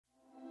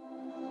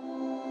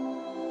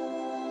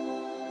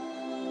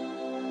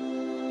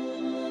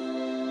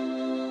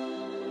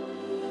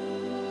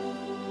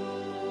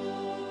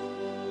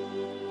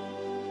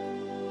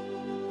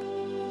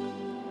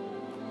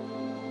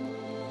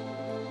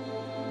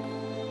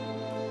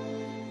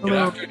Good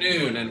Hello.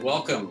 afternoon and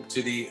welcome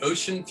to the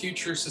Ocean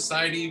Future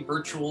Society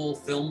Virtual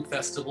Film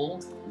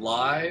Festival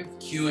live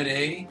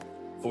Q&A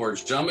for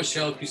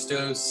Jean-Michel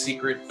Cousteau's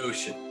Secret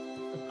Ocean.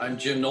 I'm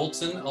Jim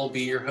Knowlton, I'll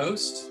be your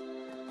host.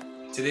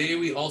 Today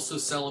we also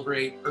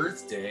celebrate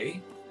Earth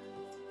Day.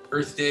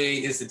 Earth Day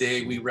is the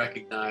day we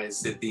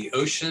recognize that the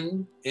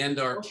ocean and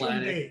our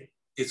planet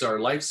is our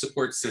life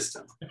support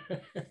system.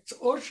 It's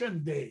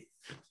Ocean Day.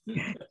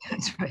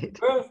 That's right.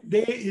 Earth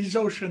Day is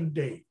Ocean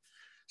Day.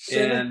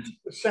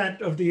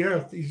 70% of the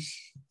Earth is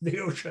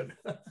the ocean.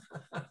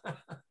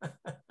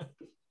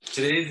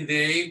 Today's the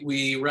day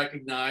we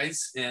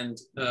recognize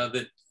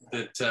that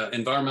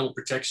environmental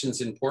protection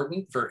is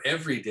important for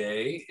every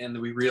day, and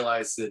that we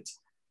realize that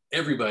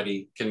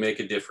everybody can make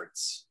a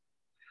difference.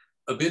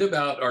 A bit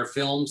about our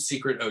film,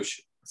 Secret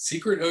Ocean.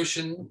 Secret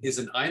Ocean is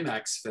an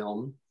IMAX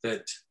film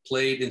that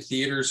played in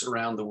theaters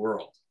around the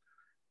world.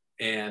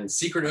 And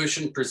Secret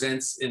Ocean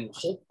presents in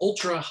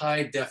ultra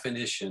high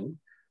definition,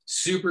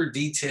 super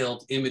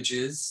detailed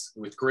images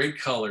with great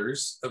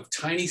colors of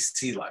tiny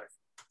sea life,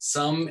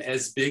 some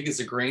as big as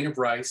a grain of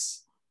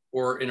rice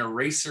or an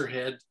eraser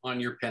head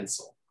on your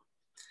pencil.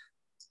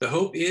 The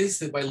hope is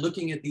that by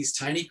looking at these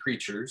tiny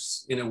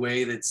creatures in a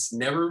way that's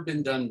never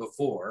been done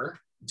before,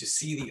 to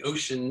see the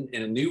ocean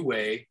in a new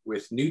way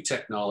with new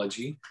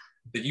technology,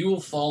 that you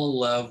will fall in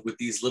love with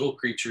these little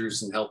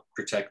creatures and help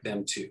protect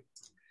them too.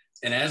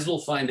 And as we'll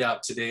find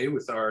out today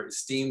with our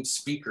esteemed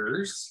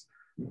speakers,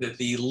 that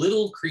the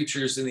little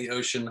creatures in the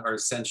ocean are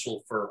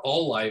essential for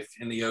all life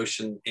in the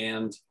ocean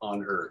and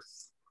on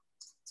Earth.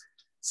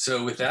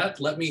 So with that,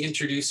 let me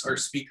introduce our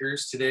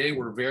speakers today.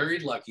 We're very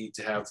lucky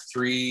to have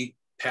three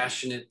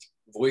passionate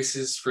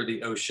voices for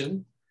the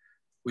ocean.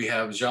 We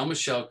have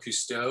Jean-Michel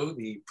Cousteau,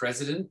 the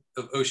president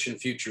of Ocean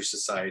Future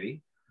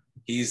Society.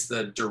 He's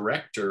the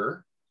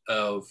director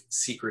of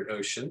Secret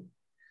Ocean.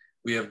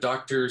 We have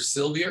Dr.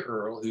 Sylvia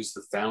Earle, who's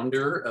the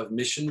founder of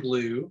Mission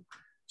Blue.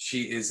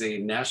 She is a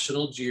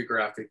National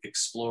Geographic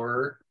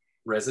Explorer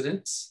in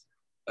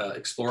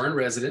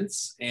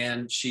residence,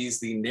 and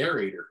she's the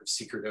narrator of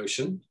Secret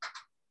Ocean.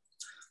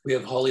 We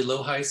have Holly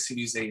Lohuis,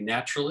 who's a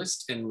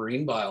naturalist and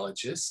marine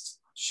biologist.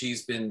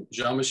 She's been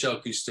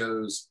Jean-Michel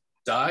Cousteau's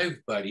dive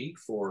buddy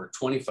for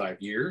 25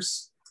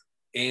 years,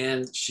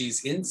 and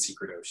she's in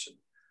Secret Ocean.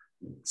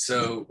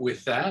 So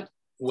with that,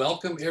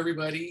 welcome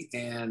everybody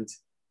and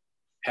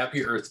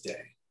happy Earth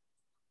Day.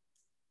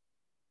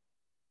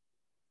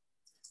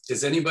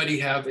 Does anybody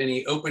have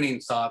any opening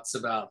thoughts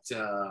about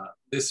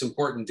this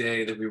important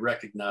day that we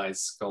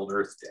recognize called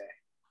Earth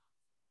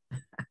Day?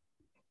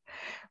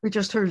 We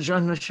just heard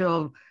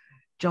Jean-Michel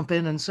jump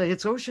in and say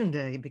it's Ocean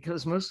Day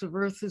because most of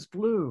Earth is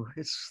blue.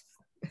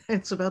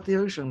 It's about the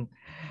ocean.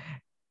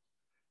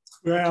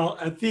 Well,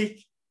 I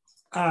think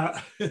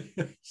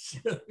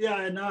Sylvia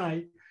and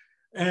I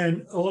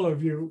and all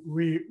of you,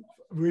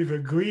 we've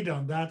agreed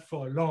on that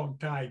for a long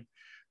time.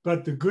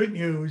 But the good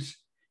news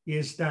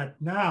is that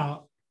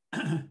now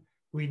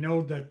we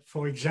know that,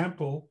 for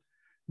example,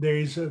 there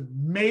is a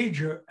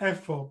major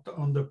effort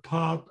on the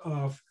part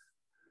of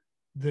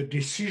the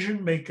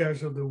decision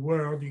makers of the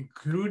world,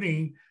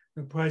 including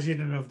the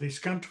president of this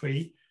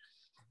country,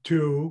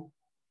 to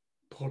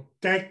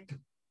protect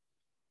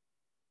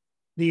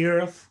the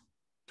Earth,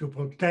 to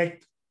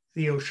protect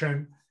the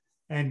ocean,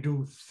 and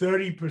do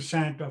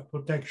 30% of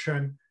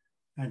protection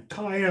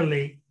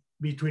entirely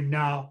between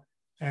now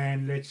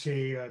and, let's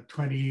say,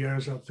 20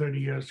 years or 30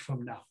 years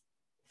from now.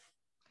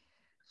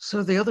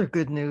 So the other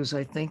good news,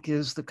 I think,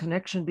 is the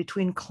connection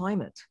between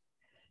climate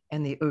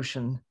and the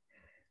ocean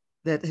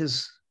that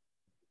has,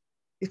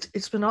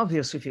 it's been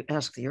obvious if you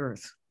ask the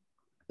Earth.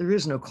 There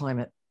is no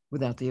climate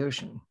without the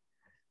ocean.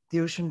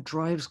 The ocean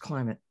drives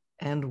climate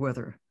and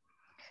weather.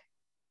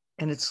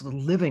 And it's the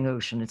living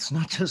ocean. It's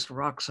not just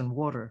rocks and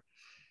water.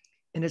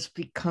 And it's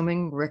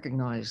becoming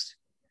recognized.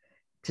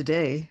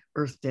 Today,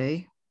 Earth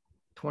Day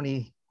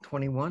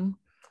 2021,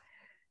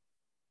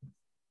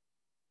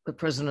 the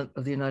President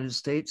of the United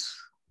States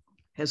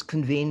has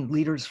convened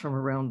leaders from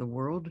around the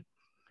world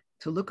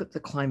to look at the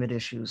climate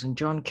issues. And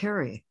John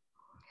Kerry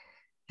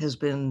has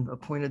been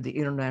appointed the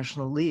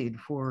international lead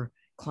for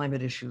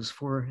climate issues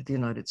for the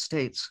United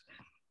States.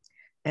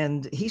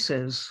 And he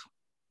says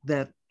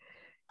that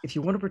if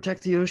you want to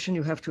protect the ocean,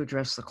 you have to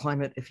address the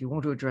climate. If you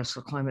want to address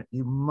the climate,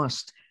 you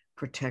must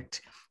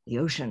protect the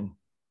ocean.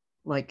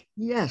 Like,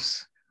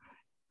 yes.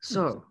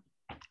 So,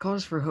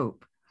 cause for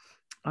hope.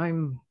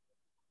 I'm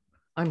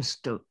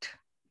stoked.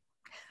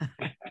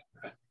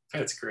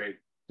 That's great.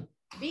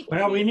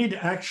 Well, we need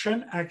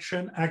action,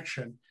 action,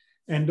 action.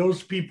 And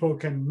those people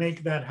can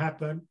make that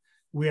happen.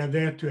 We are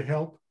there to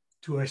help,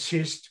 to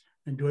assist,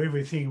 and do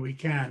everything we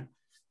can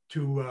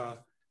to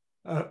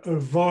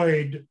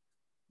avoid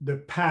the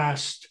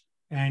past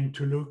and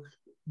to look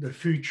the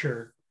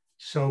future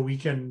so we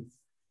can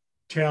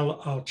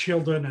tell our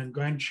children and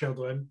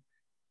grandchildren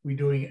we're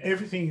doing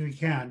everything we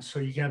can so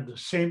you can have the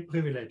same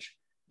privilege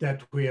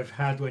that we have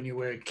had when you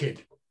were a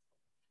kid.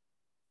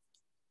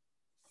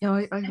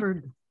 Yeah, I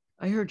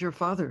heard your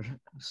father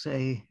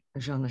say,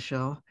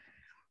 Jean-Michel,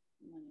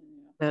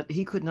 that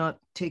he could not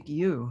take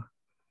you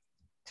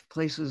to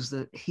places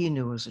that he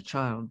knew as a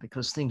child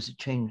because things had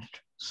changed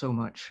so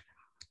much.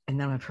 And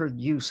then I've heard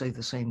you say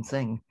the same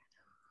thing,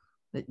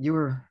 that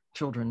your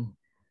children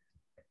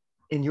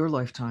in your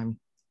lifetime,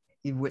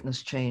 you've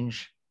witnessed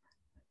change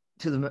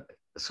to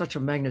such a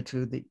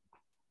magnitude that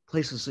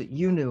places that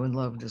you knew and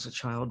loved as a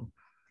child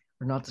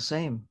are not the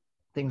same.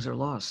 Things are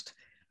lost.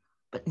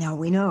 But now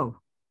we know.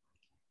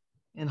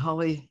 And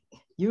Holly,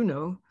 you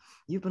know,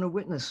 you've been a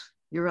witness.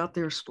 You're out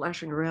there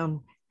splashing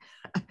around,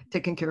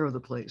 taking care of the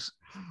place.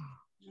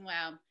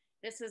 Wow,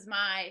 this is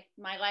my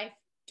life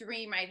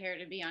dream right here,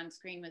 to be on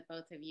screen with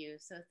both of you.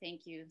 So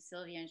thank you,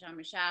 Sylvia and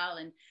Jean-Michel.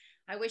 And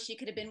I wish you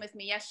could have been with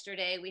me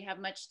yesterday. We have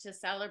much to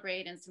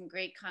celebrate and some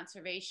great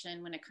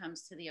conservation when it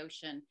comes to the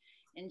ocean.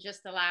 In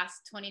just the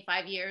last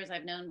 25 years,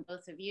 I've known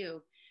both of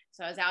you.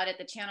 So I was out at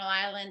the Channel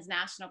Islands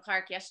National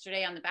Park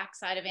yesterday on the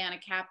backside of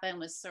Anacapa and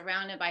was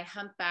surrounded by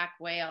humpback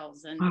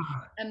whales and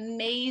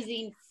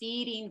amazing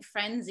feeding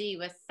frenzy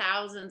with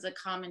thousands of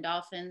common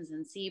dolphins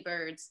and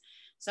seabirds.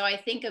 So I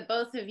think of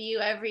both of you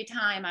every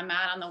time I'm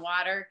out on the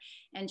water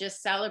and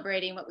just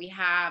celebrating what we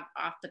have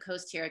off the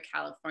coast here of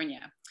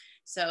California.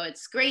 So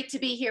it's great to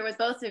be here with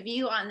both of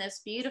you on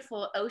this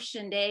beautiful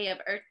Ocean Day of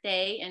Earth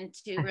Day and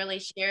to really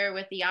share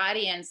with the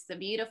audience the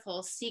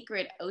beautiful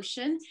secret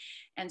ocean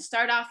and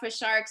start off with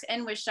sharks,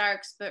 end with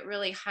sharks, but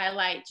really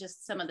highlight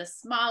just some of the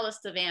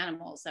smallest of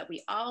animals that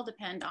we all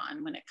depend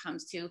on when it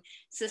comes to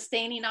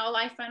sustaining all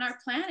life on our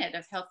planet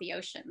of healthy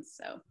oceans.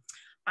 So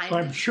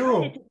I'm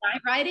sure to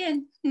dive right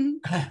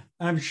in.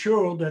 I'm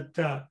sure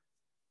that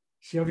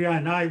Sylvia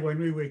and I, when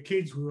we were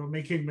kids, we were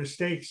making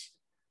mistakes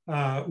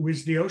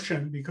with the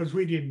ocean because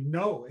we didn't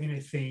know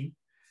anything.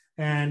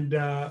 And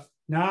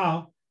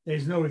now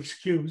there's no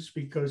excuse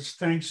because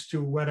thanks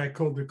to what I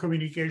call the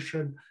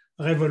communication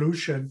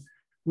revolution,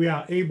 we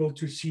are able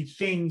to see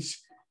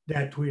things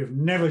that we have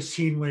never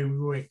seen when we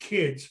were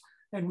kids,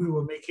 and we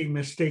were making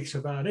mistakes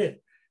about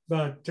it.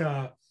 But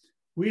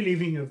we're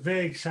living a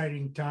very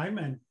exciting time,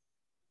 and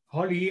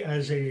Holly,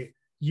 as a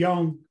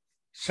young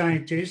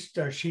scientist,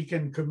 she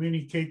can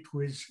communicate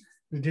with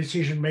the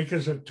decision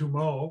makers of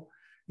tomorrow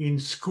in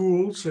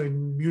schools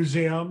and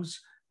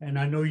museums, and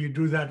I know you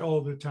do that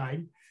all the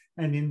time,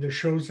 and in the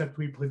shows that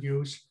we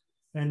produce.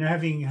 And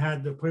having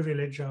had the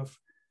privilege of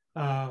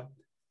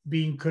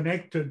being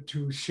connected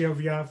to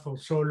Sylvia for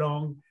so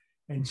long,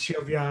 and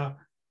Sylvia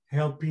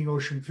helping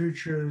Ocean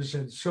Futures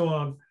and so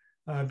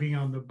on, being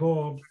on the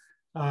board,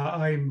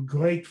 I'm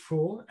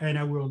grateful and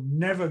I will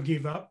never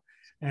give up.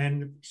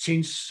 And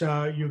since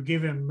you've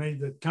given me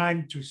the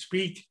time to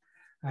speak,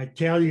 I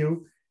tell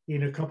you,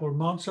 in a couple of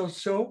months or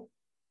so,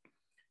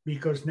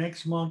 because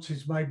next month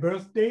is my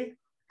birthday,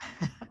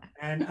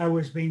 and I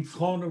was being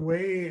thrown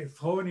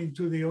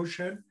into the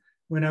ocean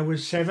when I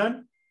was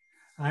 7.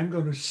 I'm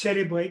going to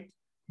celebrate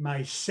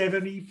my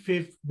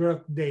 75th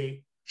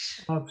birthday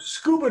of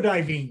scuba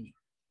diving.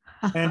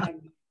 And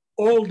I'm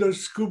all the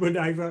scuba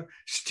diver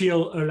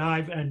still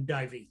alive and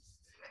diving.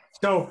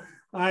 So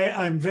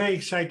I'm very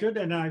excited,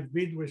 and I have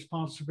big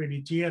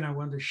responsibility, and I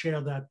want to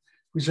share that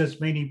with as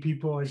many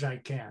people as I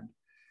can.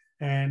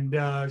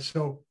 And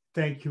so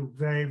thank you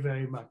very,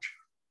 very much.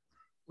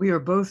 We are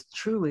both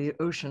truly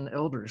ocean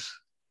elders.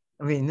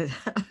 I mean,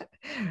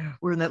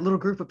 we're in that little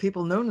group of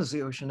people known as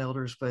the ocean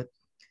elders, but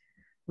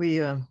we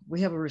have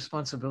a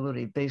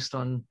responsibility based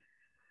on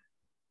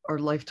our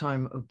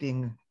lifetime of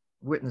being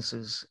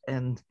witnesses,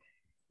 and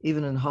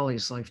even in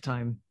Holly's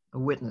lifetime, a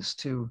witness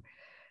to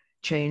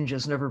change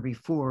as never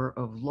before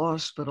of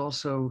loss, but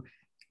also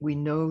we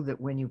know that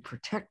when you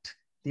protect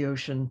the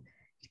ocean,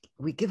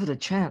 we give it a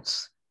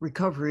chance.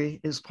 Recovery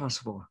is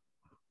possible.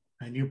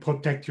 And you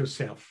protect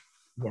yourself.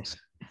 Yes.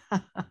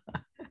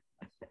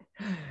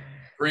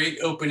 Great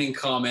opening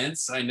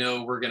comments. I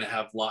know we're going to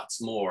have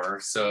lots more.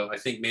 So I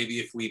think maybe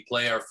if we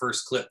play our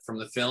first clip from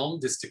the film,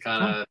 just to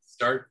kind of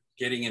start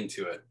getting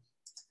into it.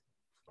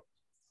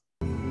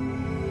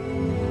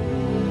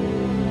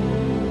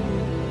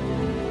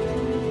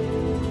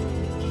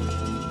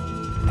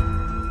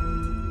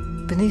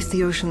 Beneath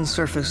the ocean's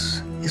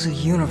surface is a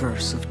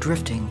universe of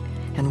drifting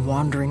and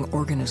wandering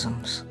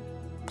organisms,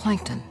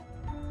 plankton.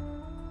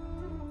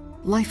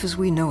 Life as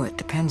we know it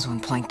depends on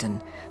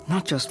plankton,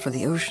 not just for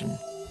the ocean,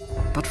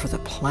 but for the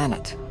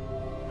planet.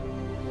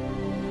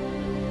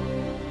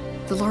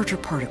 The larger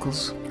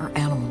particles are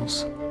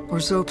animals, or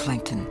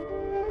zooplankton,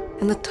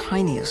 and the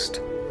tiniest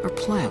are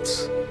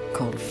plants,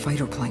 called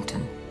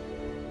phytoplankton.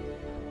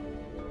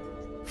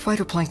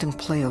 Phytoplankton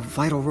play a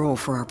vital role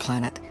for our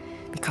planet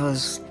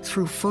because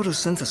through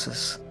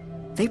photosynthesis,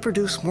 they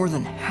produce more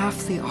than half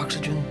the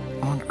oxygen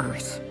on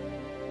Earth.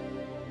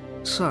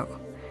 So,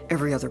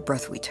 every other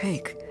breath we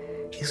take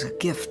is a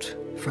gift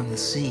from the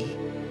sea.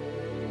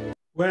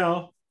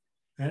 Well,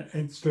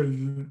 it's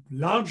the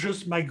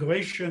largest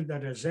migration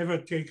that has ever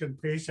taken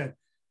place and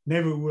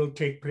never will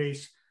take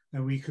place.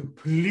 And we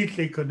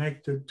completely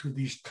connected to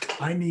these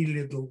tiny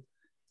little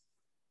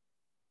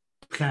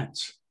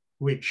plants,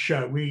 which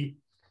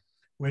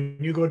when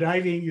you go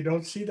diving, you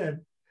don't see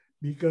them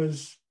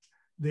because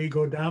they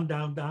go down,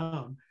 down,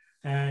 down.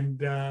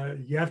 And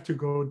you have to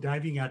go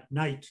diving at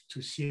night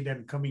to see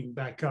them coming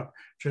back up,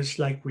 just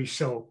like we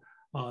saw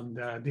on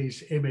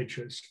these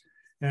images.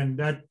 And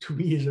that to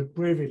me is a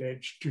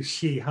privilege to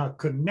see how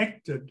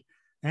connected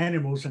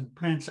animals and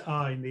plants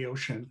are in the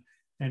ocean,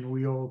 and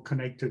we all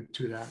connected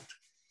to that.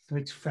 So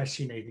it's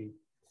fascinating.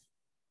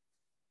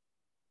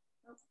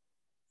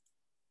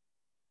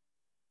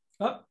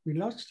 Oh, we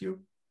lost you.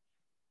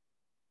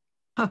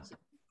 Huh.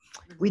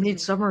 We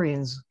need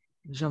submarines,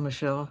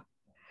 Jean-Michel.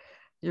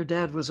 Your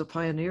dad was a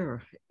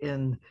pioneer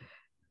in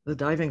the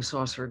diving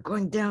saucer,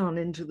 going down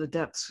into the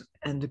depths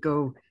and to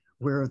go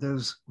where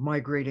those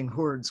migrating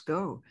hordes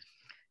go.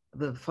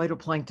 The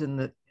phytoplankton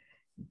that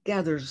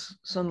gathers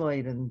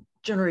sunlight and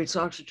generates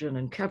oxygen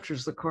and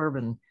captures the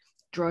carbon,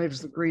 drives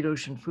the great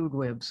ocean food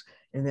webs,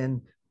 and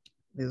then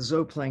the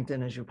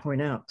zooplankton, as you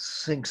point out,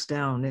 sinks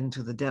down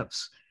into the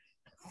depths,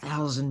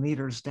 1,000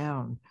 meters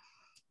down,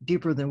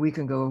 deeper than we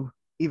can go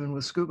even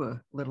with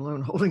scuba, let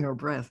alone holding our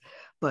breath.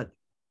 But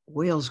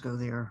whales go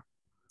there,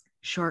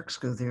 sharks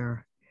go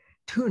there,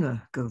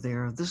 tuna go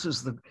there. This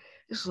is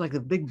like a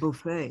big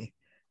buffet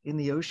in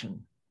the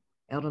ocean,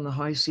 out on the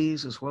high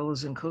seas as well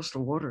as in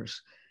coastal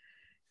waters.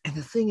 And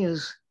the thing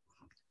is,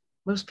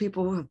 most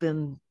people have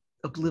been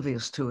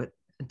oblivious to it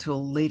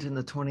until late in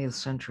the 20th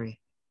century.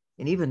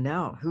 And even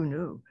now, who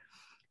knew?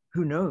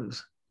 Who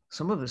knows?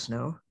 Some of us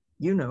know.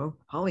 You know,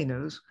 Holly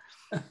knows.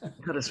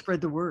 We've got to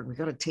spread the word. We've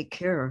got to take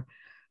care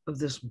of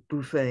this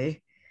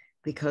buffet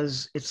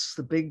because it's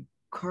the big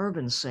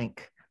carbon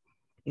sink.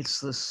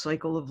 It's the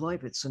cycle of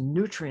life. It's a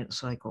nutrient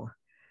cycle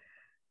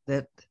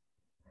that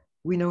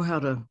we know how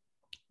to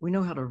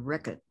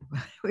wreck it.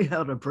 We know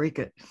how to break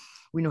it.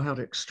 We know how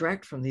to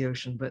extract from the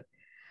ocean, but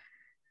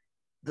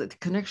the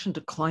connection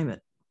to climate,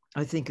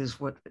 I think,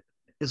 is what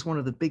is one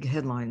of the big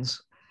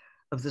headlines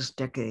of this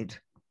decade.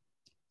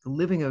 The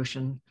living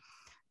ocean,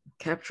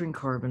 capturing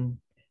carbon,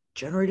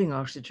 generating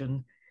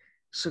oxygen,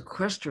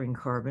 sequestering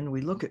carbon.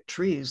 We look at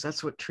trees,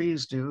 that's what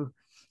trees do,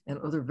 and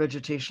other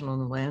vegetation on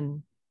the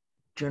land,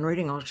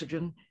 generating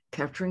oxygen,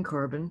 capturing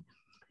carbon,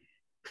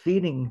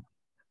 feeding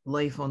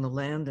life on the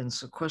land and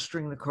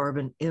sequestering the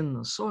carbon in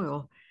the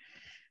soil.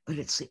 But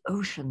it's the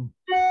ocean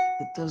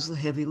that does the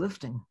heavy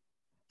lifting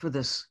for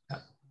this,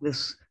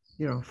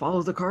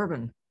 follow the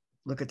carbon,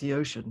 look at the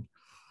ocean.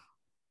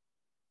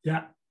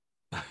 Yeah,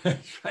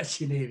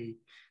 fascinating.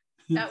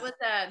 That was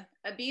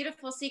a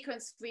beautiful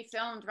sequence we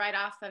filmed right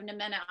off of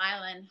Namena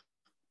Island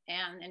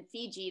and in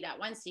Fiji, that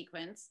one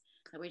sequence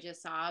that we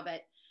just saw.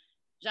 But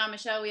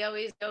Jean-Michel, we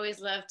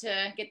always love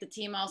to get the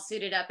team all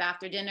suited up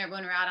after dinner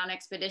when we're out on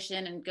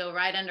expedition and go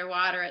right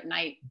underwater at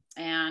night.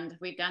 And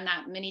we've done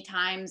that many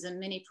times in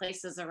many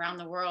places around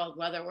the world,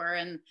 whether we're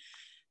in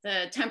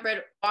the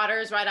temperate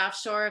waters right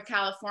offshore of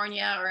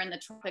California or in the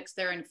tropics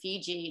there in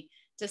Fiji.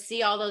 To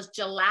see all those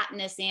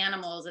gelatinous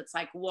animals, it's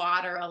like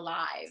water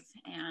alive.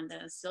 And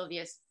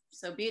Sylvia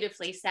so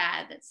beautifully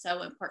said, that's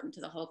so important to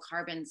the whole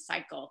carbon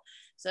cycle.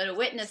 So to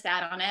witness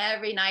that on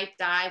every night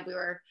dive, we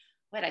were,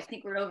 I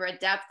think we're over a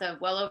depth of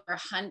well over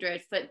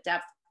 100-foot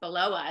depth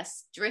below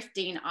us,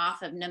 drifting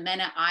off of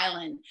Namena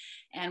Island.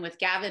 And with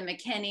Gavin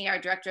McKinney, our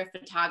director of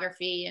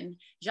photography, and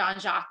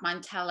Jean-Jacques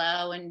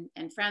Montello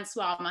and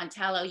Francois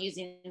Montello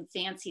using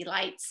fancy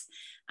lights.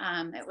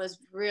 It was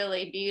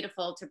really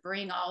beautiful to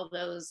bring all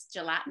those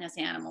gelatinous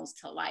animals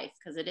to life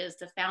because it is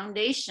the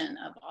foundation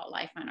of all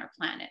life on our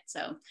planet.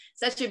 So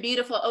such a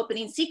beautiful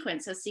opening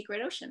sequence of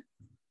Secret Ocean.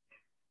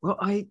 Well,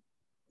 I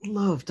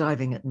love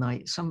diving at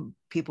night. Some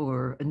people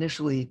are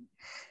initially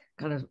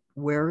kind of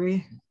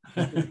wary,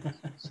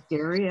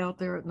 scary out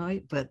there at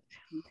night, but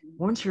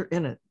once you're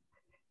in it,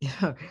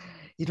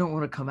 you don't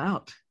want to come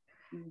out.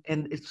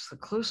 And it's the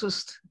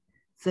closest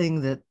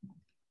thing that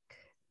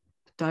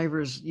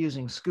divers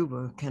using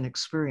scuba can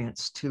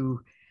experience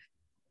to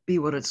be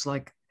what it's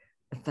like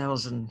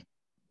 1,000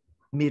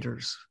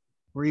 meters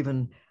or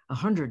even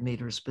 100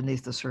 meters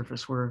beneath the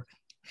surface where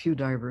few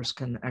divers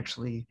can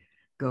actually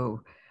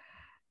go,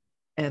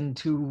 and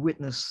to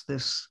witness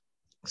this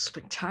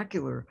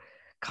spectacular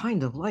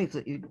kind of life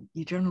that you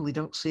generally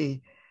don't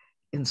see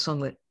in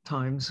sunlit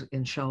times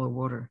in shallow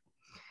water.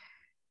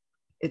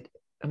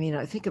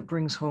 I think it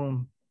brings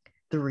home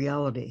the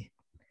reality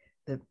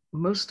that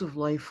most of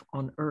life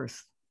on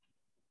Earth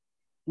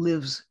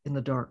lives in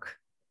the dark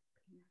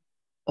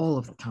all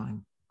of the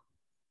time,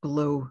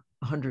 below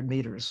 100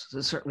 meters,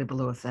 certainly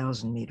below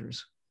 1,000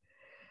 meters.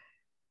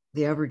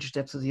 The average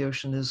depth of the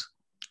ocean is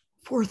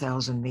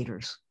 4,000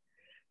 meters.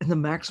 And the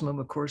maximum,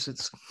 of course,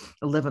 it's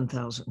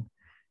 11,000,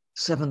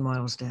 7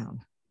 miles down.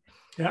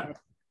 Yeah.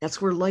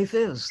 That's where life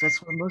is.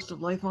 That's where most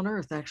of life on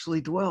Earth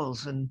actually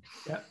dwells. And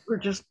we're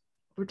just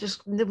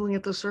nibbling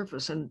at the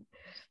surface, and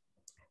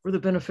we're the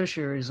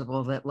beneficiaries of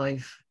all that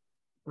life.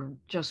 We're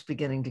just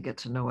beginning to get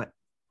to know it.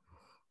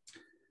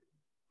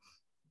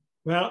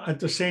 Well, at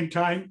the same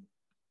time,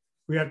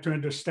 we have to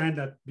understand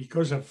that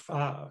because of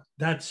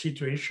that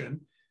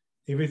situation,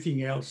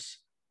 everything else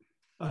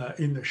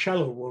in the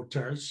shallow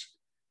waters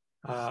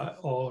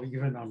or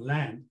even on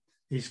land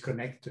is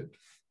connected.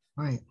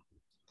 Right.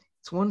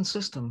 It's one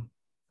system.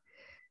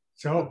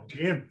 So,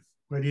 Jim,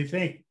 What do you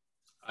think?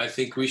 I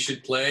think we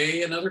should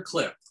play another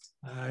clip.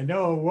 I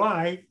know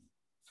why.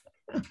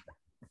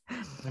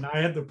 And I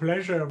had the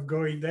pleasure of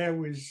going there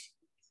with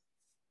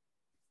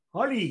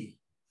Holly.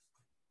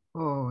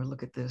 Oh,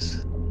 look at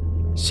this.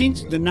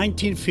 Since the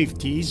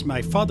 1950s,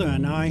 my father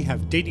and I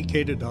have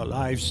dedicated our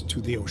lives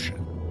to the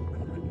ocean.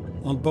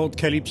 On board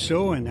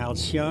Calypso and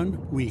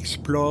Halcyon, we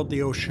explored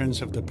the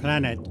oceans of the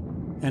planet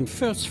and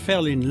first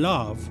fell in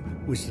love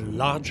with the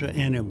larger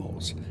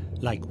animals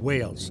like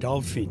whales,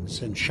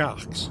 dolphins, and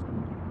sharks.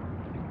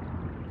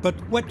 But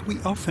what we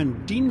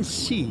often didn't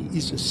see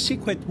is a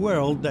secret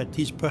world that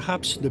is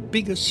perhaps the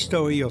biggest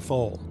story of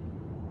all.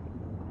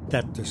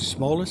 That the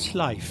smallest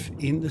life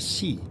in the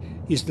sea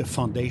is the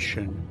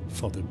foundation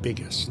for the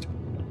biggest.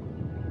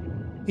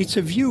 It's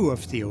a view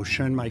of the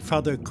ocean my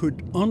father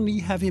could only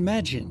have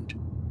imagined.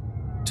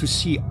 To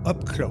see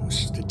up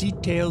close the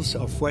details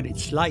of what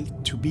it's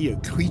like to be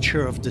a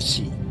creature of the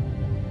sea.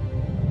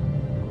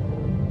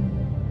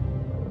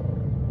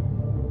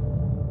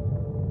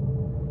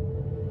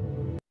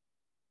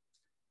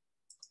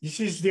 This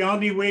is the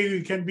only way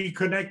we can be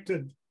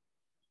connected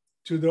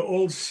to the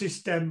old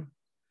system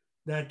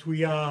that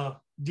we are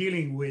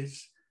dealing with.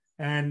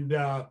 And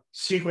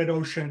Secret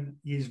Ocean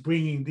is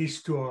bringing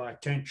this to our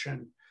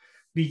attention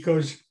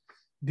because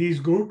these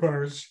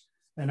groupers,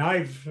 and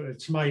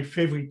it's my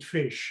favorite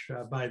fish,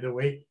 by the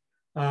way,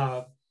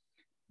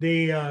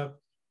 the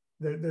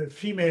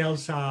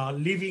females are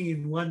living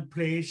in one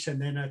place,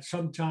 and then at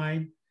some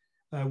time,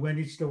 when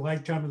it's the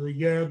right time of the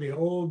year, they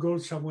all go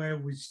somewhere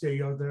with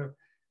the other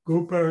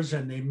groupers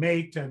and they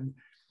mate, and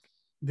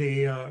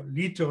they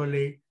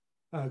literally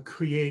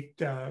create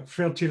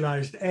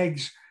fertilized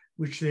eggs,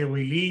 which they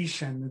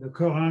release, and the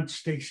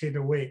currents takes it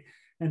away.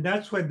 And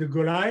that's what the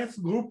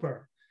Goliath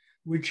grouper,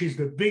 which is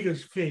the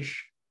biggest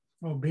fish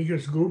or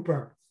biggest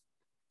grouper,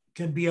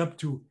 can be up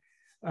to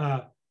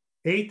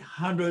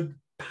 800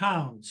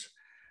 pounds.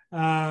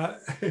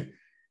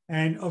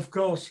 And of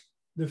course,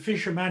 the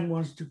fisherman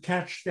wants to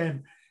catch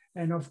them.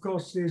 And of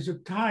course, there's a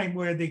time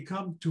where they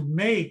come to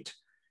mate,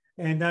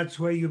 and that's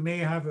where you may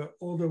have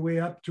all the way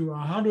up to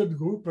 100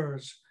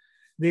 groupers.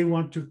 They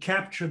want to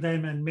capture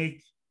them and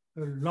make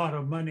a lot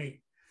of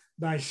money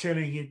by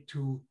selling it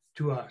to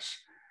us.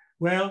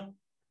 Well,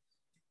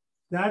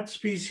 that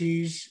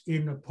species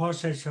in the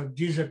process of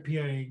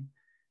disappearing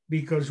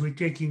because we're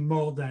taking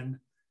more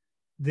than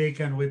they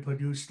can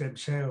reproduce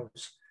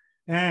themselves.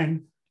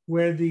 And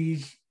where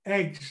these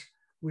eggs,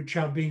 which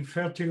are being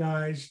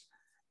fertilized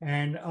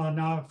and are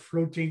now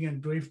floating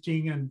and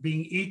drifting and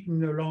being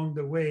eaten along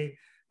the way,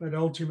 but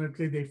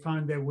ultimately they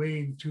find their way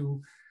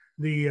into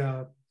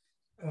the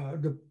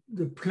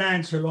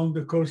plants along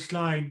the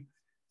coastline,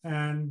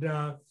 and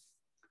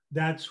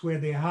that's where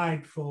they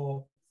hide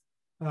for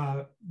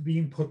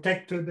being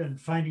protected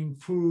and finding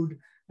food,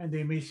 and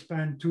they may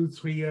spend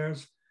 2-3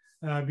 years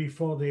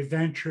before they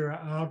venture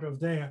out of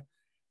there.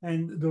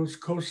 And those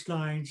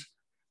coastlines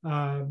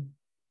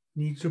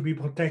need to be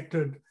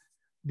protected.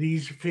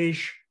 These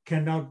fish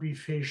cannot be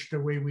fished the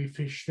way we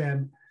fish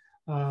them.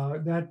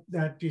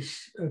 That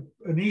is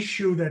an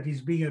issue that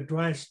is being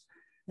addressed,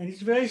 and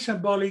it's very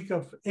symbolic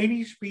of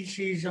any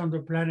species on the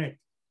planet,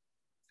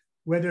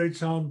 whether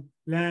it's on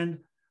land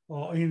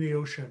or in the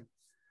ocean.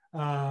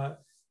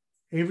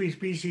 Every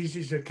species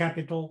is a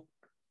capital,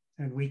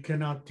 and we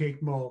cannot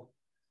take more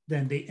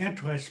than the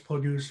interest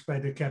produced by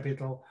the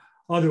capital.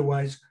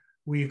 Otherwise,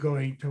 we're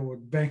going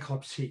toward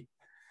bankruptcy.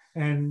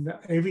 And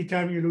every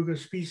time you look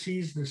at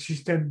species, the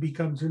system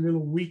becomes a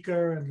little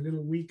weaker and a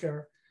little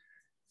weaker.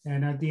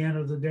 And at the end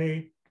of the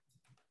day,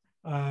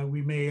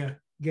 we may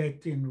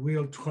get in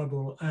real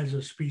trouble as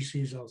a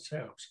species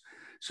ourselves.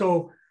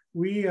 So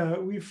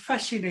we're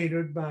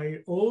fascinated by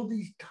all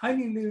these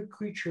tiny little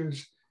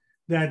creatures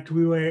that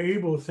we were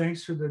able,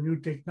 thanks to the new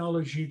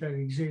technology that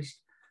exists,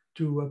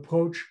 to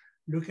approach,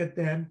 look at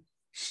them,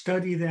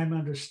 study them,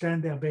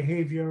 understand their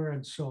behavior,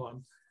 and so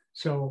on.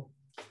 So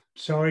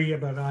sorry,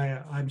 but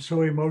I'm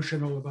so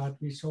emotional about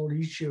this whole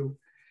issue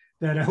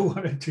that I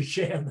wanted to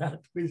share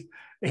that with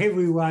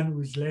everyone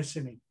who's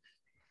listening.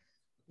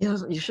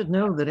 Yes, you should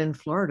know that in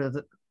Florida,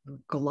 the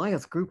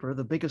Goliath grouper,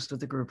 the biggest of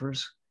the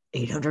groupers,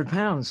 800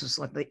 pounds. It's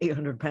like the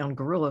 800-pound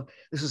gorilla.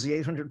 This is the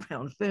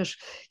 800-pound fish.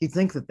 You'd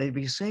think that they'd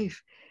be safe,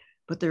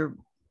 but they're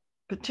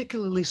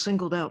particularly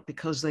singled out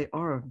because they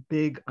are a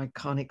big,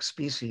 iconic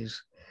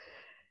species.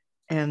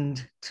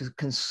 And to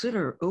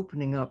consider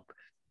opening up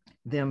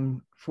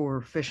them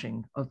for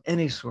fishing of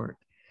any sort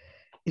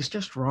is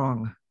just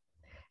wrong.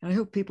 And I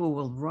hope people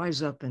will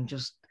rise up and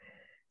just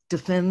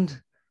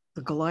defend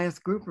the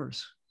Goliath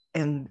groupers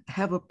and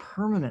have a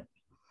permanent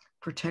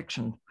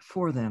protection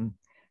for them.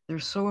 They're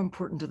so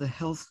important to the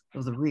health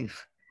of the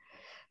reef.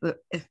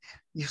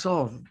 You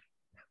saw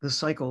the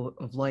cycle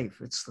of life.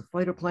 It's the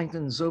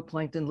phytoplankton,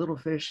 zooplankton, little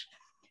fish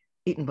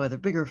eaten by the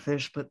bigger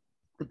fish, but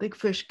the big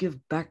fish give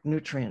back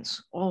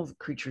nutrients. All the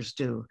creatures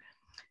do.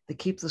 They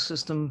keep the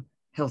system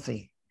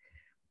healthy.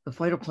 The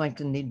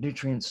phytoplankton need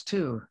nutrients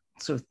too.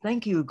 So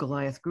thank you,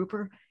 Goliath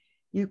grouper.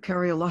 You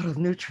carry a lot of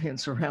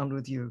nutrients around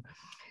with you,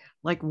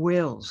 like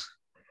whales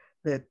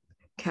that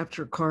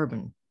capture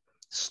carbon,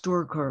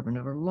 store carbon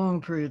over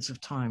long periods of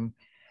time,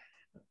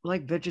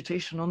 like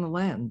vegetation on the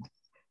land.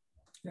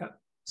 Yeah.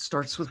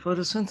 Starts with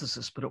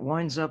photosynthesis, but it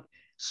winds up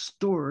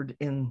stored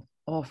in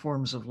all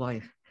forms of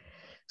life.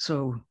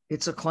 So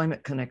it's a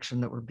climate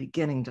connection that we're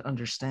beginning to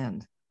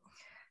understand.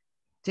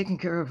 Taking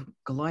care of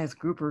Goliath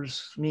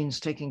groupers means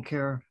taking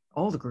care,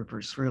 all the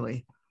groupers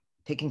really,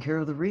 taking care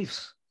of the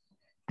reefs,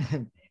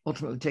 and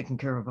ultimately taking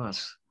care of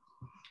us.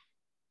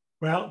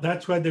 Well,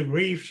 that's why the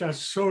reefs are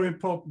so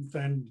important.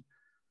 And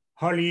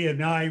Holly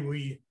and I,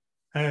 we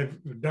have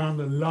done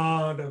a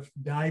lot of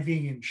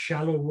diving in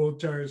shallow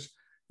waters,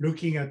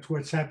 looking at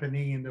what's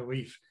happening in the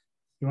reef.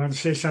 You want to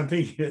say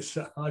something? Yes,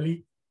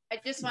 Holly? I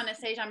just want to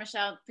say,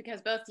 Jean-Michel,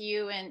 because both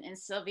you and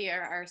Sylvia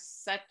are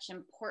such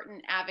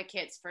important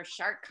advocates for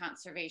shark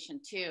conservation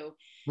too.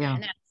 Yeah.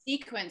 And that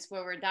sequence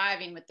where we're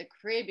diving with the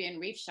Caribbean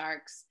reef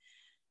sharks,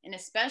 and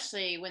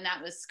especially when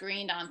that was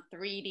screened on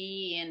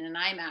 3D and an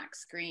IMAX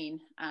screen,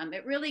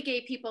 it really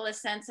gave people a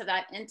sense of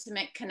that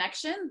intimate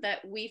connection that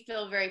we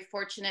feel very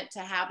fortunate to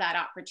have that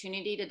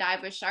opportunity to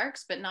dive with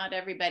sharks, but not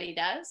everybody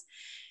does.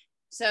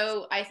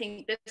 So I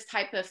think this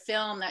type of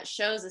film that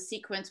shows a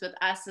sequence with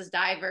us as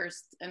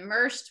divers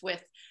immersed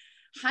with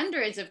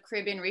hundreds of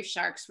Caribbean reef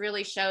sharks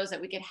really shows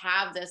that we could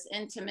have this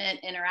intimate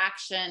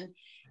interaction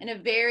in a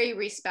very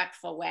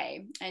respectful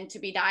way. And to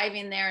be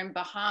diving there in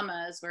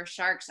Bahamas where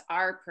sharks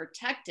are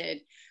protected,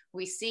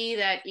 we see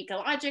that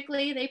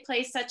ecologically they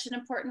play such an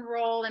important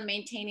role in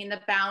maintaining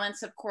the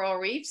balance of coral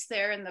reefs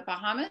there in the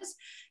Bahamas,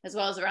 as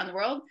well as around the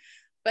world.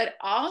 But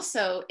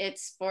also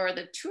it's for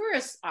the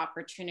tourist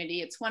opportunity.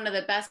 It's one of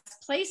the best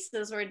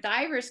places where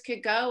divers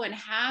could go and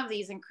have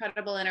these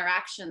incredible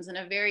interactions in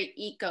a very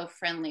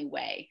eco-friendly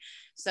way.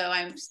 So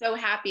I'm so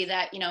happy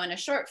that, in a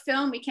short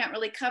film, we can't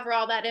really cover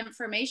all that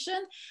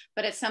information,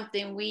 but it's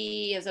something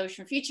we as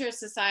Ocean Futures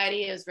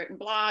Society has written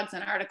blogs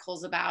and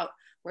articles about,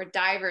 where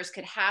divers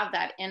could have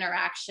that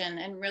interaction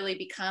and really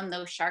become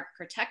those shark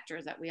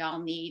protectors that we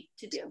all need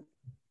to do.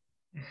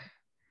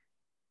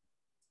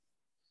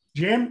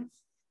 Jim?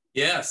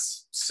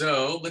 Yes,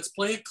 so let's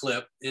play a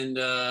clip, and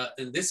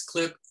this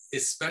clip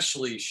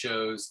especially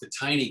shows the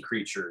tiny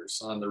creatures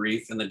on the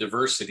reef and the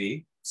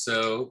diversity.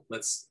 So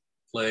let's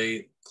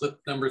play clip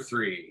number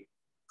 3.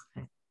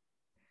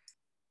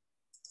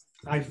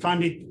 I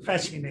found it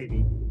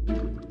fascinating.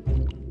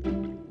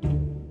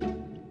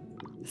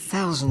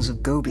 Thousands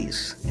of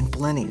gobies and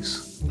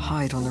blennies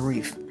hide on the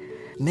reef,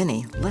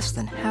 many less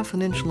than ½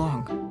 an inch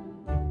long.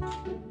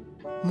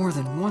 More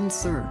than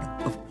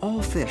 1/3 of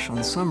all fish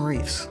on some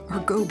reefs are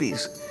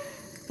gobies,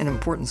 an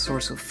important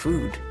source of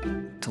food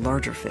to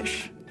larger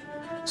fish.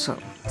 So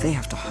they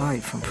have to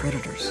hide from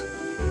predators.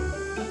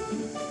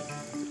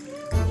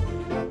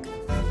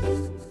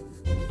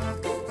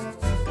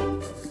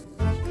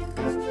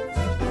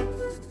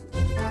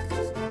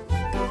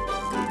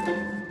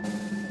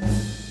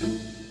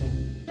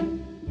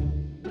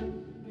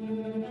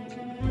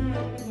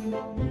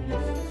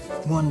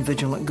 One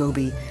vigilant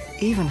goby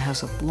even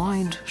has a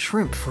blind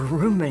shrimp for a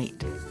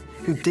roommate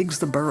who digs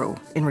the burrow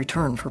in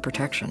return for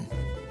protection.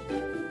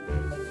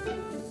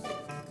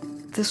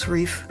 This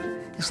reef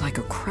is like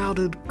a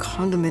crowded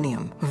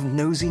condominium of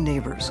nosy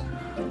neighbors,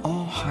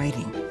 all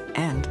hiding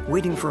and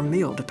waiting for a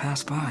meal to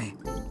pass by.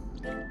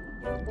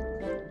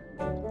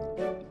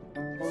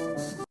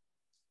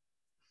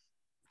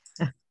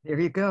 There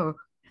you go.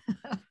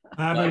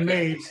 I'm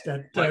amazed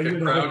that like a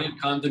crowded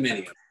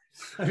condominium.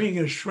 Having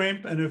a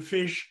shrimp and a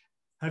fish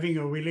having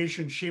a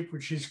relationship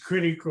which is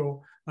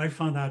critical, I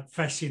found that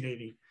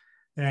fascinating.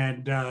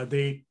 And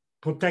they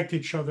protect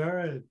each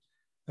other,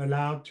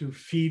 allowed to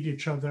feed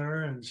each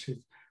other, and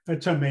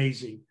it's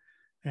amazing.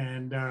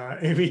 And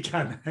every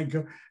time I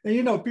go,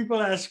 and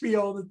people ask me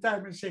all the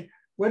time and say,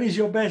 what is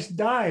your best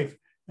dive?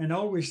 And I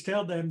always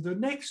tell them the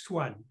next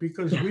one,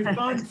 because we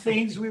found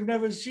things we've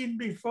never seen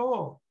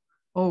before.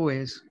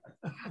 Always.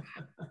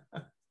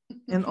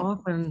 And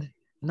often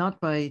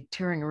not by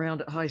tearing around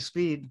at high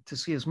speed to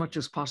see as much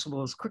as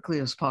possible, as quickly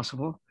as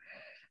possible.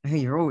 I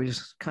think you're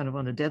always kind of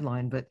on a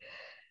deadline, but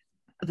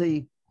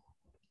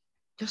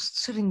just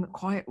sitting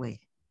quietly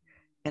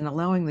and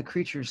allowing the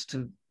creatures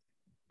to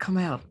come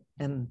out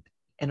and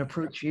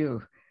approach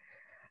you.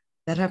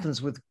 That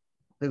happens with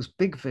those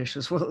big fish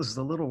as well as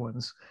the little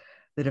ones,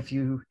 that if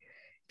you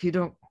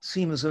don't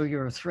seem as though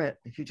you're a threat,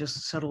 if you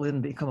just settle in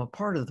and become a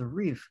part of the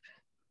reef,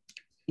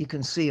 you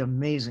can see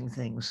amazing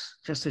things,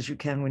 just as you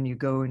can when you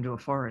go into a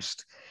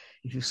forest.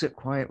 If you sit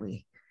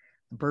quietly,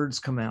 the birds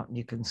come out and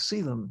you can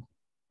see them,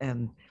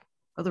 and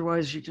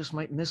otherwise you just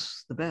might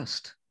miss the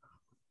best.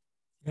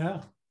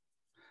 Yeah.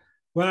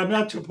 Well, I'm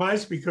not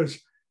surprised because,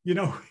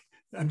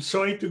 I'm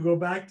sorry to go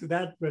back to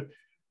that, but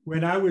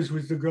when I was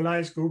with the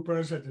Goliath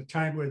groupers at the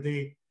time where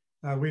they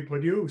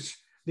reproduce,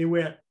 there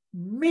were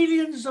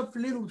millions of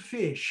little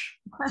fish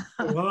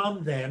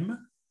around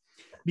them,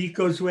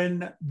 because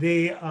when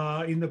they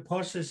are in the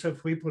process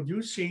of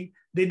reproducing,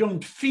 they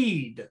don't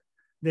feed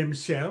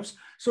themselves.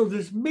 So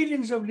there's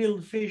millions of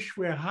little fish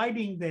were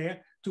hiding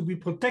there to be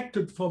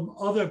protected from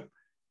other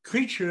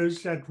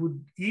creatures that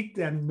would eat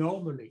them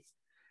normally.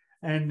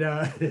 And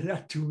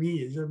that to me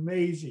is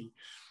amazing.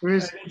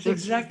 It's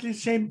exactly the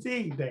same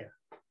thing there.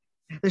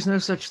 There's no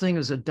such thing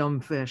as a dumb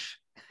fish.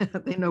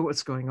 They know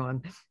what's going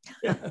on.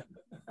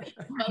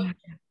 Well,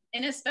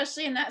 and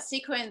especially in that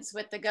sequence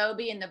with the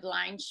goby and the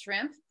blind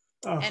shrimp.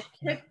 Oh. And it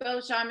took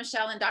both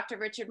Jean-Michel and Dr.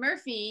 Richard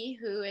Murphy,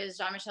 who is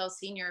Jean-Michel's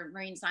senior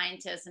marine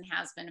scientist and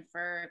has been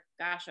for,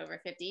 gosh, over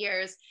 50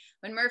 years.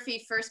 When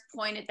Murphy first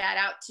pointed that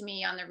out to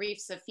me on the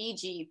reefs of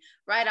Fiji,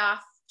 right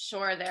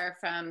offshore there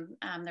from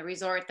the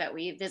resort that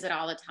we visit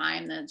all the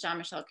time, the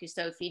Jean-Michel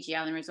Cousteau Fiji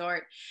Island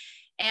Resort.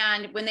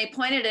 And when they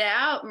pointed it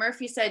out,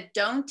 Murphy said,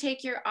 don't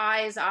take your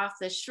eyes off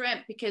the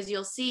shrimp because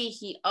you'll see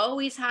he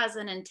always has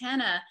an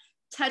antenna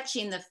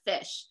touching the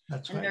fish.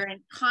 That's and right. They're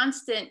in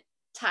constant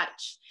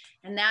touch.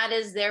 And that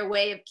is their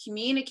way of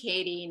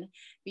communicating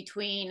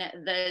between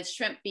the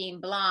shrimp being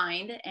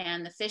blind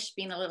and the fish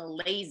being a little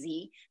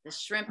lazy. The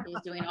shrimp is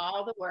doing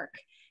all the work.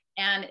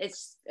 And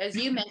it's, as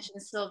you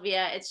mentioned,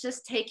 Sylvia, it's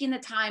just taking the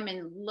time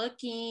and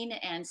looking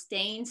and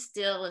staying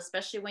still,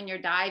 especially when you're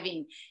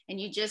diving.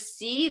 And you just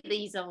see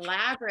these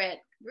elaborate,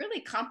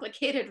 really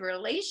complicated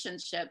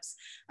relationships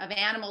of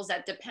animals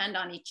that depend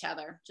on each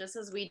other, just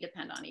as we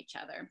depend on each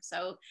other.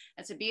 So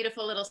it's a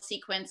beautiful little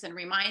sequence and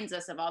reminds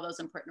us of all those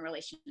important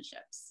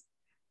relationships.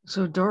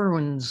 So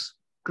Darwin's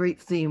great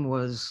theme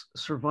was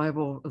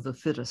survival of the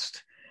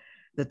fittest,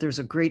 that there's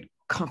a great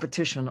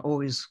competition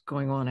always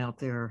going on out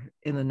there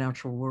in the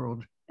natural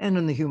world and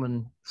in the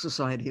human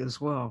society as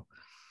well.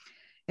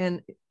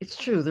 And it's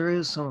true, there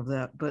is some of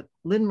that, but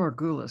Lynn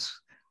Margulis,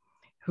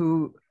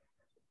 who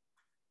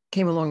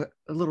came along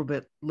a little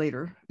bit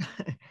later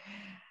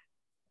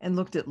and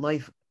looked at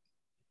life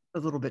a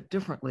little bit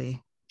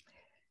differently,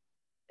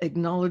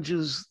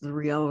 acknowledges the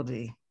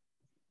reality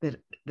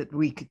that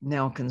we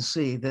now can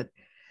see, that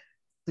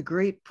the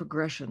great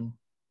progression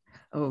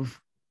of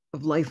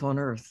life on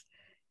Earth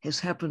has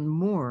happened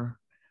more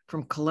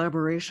from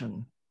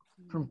collaboration,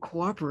 from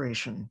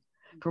cooperation,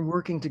 from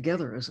working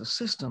together as a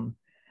system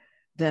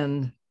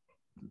than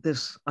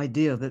this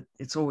idea that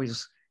it's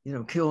always,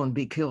 kill and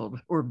be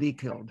killed or be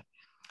killed.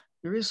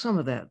 There is some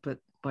of that, but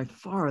by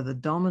far the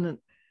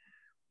dominant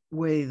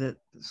way that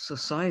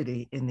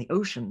society in the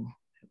ocean,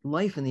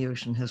 life in the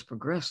ocean has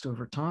progressed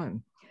over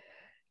time,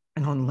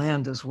 and on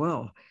land as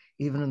well.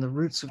 Even in the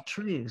roots of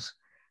trees,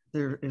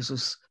 there is a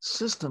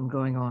system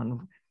going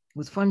on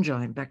with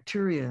fungi and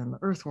bacteria and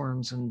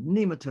earthworms and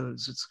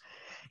nematodes.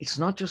 It's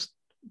not just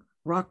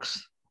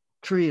rocks,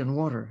 tree, and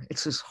water.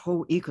 It's this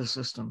whole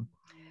ecosystem.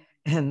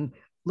 And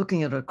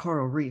looking at a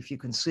coral reef, you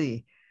can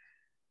see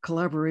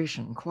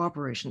collaboration,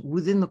 cooperation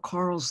within the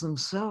corals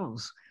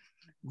themselves.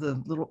 The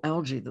little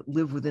algae that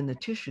live within the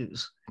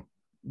tissues,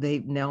 they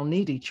now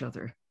need each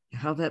other.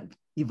 How that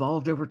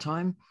evolved over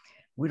time,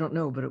 we don't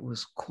know, but it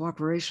was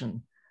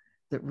cooperation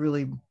that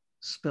really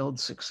spelled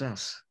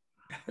success.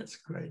 That's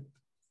great.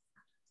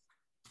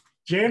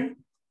 Jim?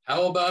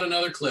 How about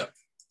another clip?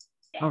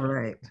 All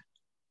right.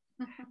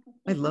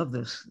 I love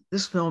this.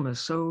 This film is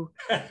so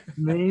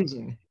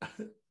amazing.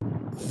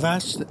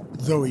 Vast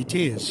though it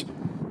is,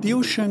 the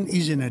ocean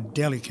is in a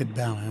delicate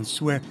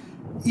balance where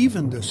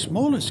even the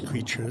smallest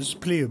creatures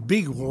play a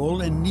big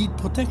role and need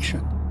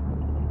protection.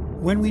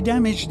 When we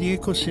damage the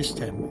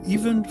ecosystem,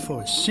 even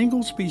for a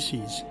single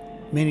species,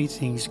 many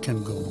things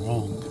can go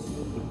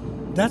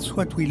wrong. That's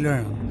what we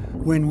learn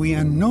when we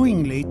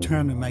unknowingly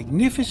turn a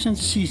magnificent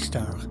sea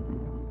star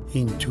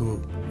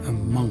into a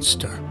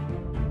monster.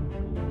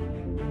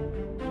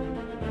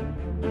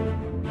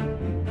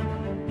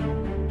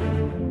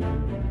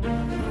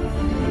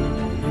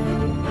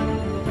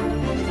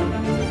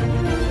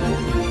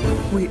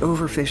 We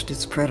overfished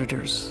its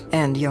predators,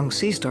 and young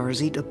sea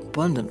stars eat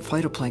abundant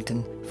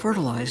phytoplankton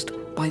fertilized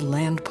by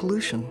land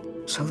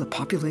pollution, so the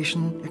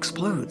population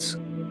explodes.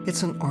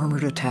 It's an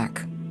armored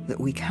attack that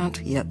we can't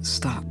yet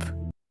stop.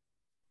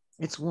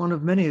 It's one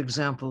of many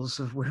examples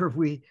of where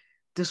we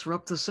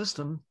disrupt the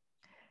system,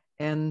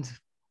 and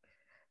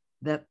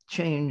that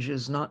change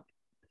is not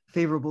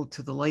favorable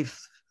to the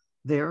life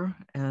there,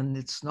 and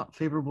it's not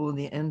favorable in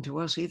the end to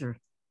us either.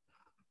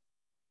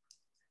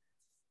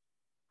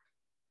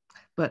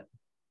 But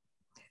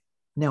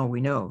now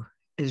we know,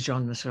 as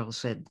Jean-Michel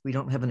said, we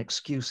don't have an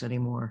excuse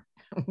anymore.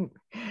 No,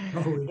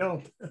 we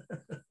don't.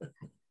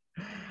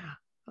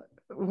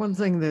 One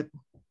thing that,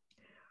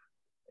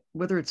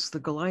 whether it's the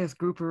Goliath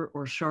grouper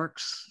or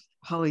sharks,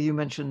 Holly, you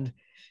mentioned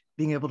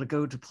being able to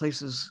go to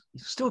places,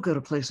 still go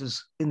to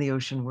places in the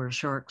ocean where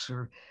sharks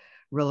are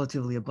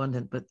relatively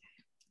abundant, but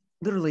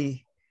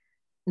literally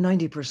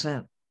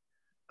 90%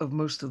 of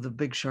most of the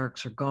big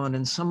sharks are gone,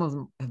 and some of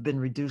them have been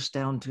reduced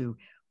down to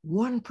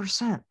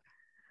 1%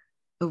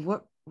 of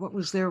what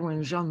was there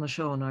when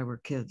Jean-Michel and I were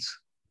kids.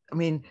 I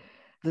mean,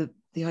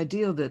 the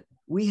idea that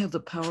we have the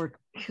power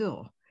to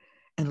kill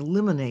and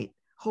eliminate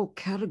whole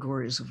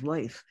categories of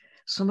life.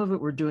 Some of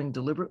it we're doing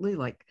deliberately,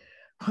 like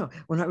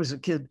when I was a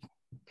kid,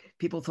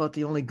 people thought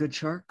the only good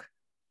shark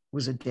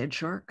was a dead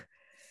shark.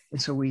 And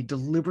so we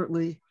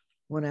deliberately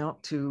went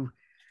out to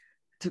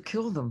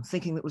kill them,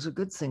 thinking it was a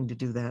good thing to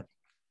do that.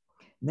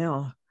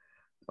 Now,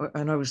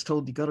 and I was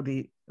told you got to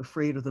be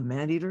afraid of the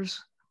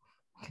man-eaters.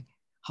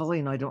 Holly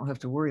and I don't have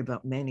to worry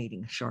about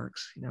man-eating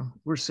sharks. You know,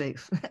 we're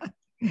safe.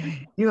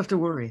 You have to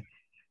worry.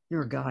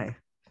 You're a guy,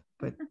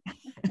 but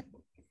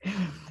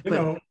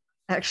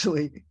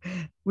actually,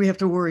 we have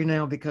to worry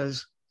now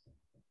because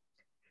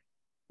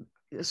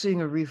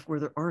seeing a reef where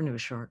there are no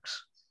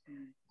sharks,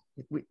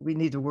 we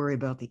need to worry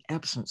about the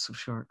absence of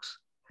sharks.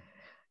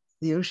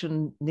 The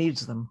ocean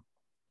needs them,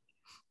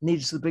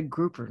 needs the big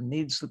grouper,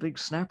 needs the big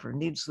snapper,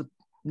 needs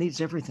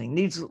everything,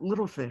 needs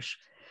little fish.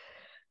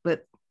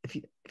 But if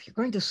you're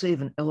going to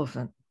save an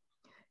elephant,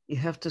 you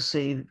have to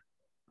save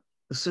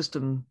the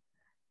system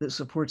that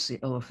supports the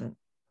elephant.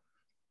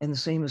 And the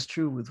same is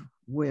true with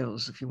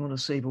whales. If you want to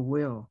save a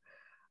whale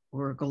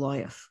or a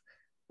Goliath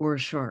or a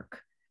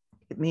shark,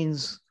 it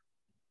means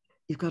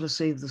you've got to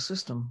save the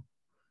system.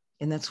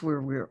 And that's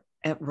where we're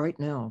at right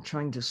now,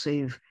 trying to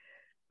save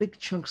big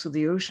chunks of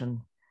the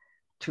ocean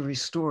to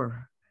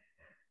restore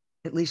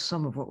at least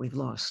some of what we've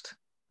lost.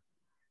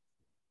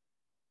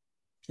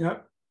 Yeah,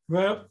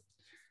 well,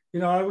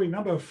 I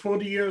remember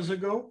 40 years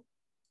ago,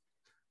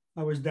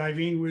 I was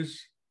diving with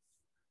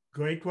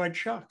great white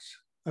sharks.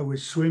 I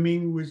was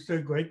swimming with the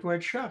great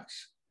white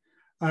sharks.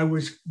 I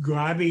was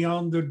grabbing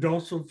on the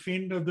dorsal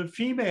fin of the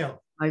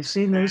female. I've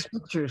seen those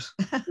pictures.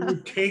 It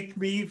would take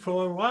me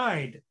for a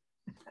ride.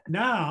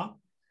 Now,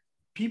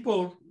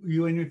 people,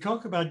 when you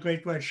talk about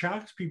great white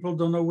sharks, people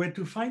don't know where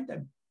to find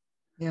them.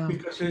 Yeah.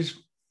 Because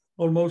there's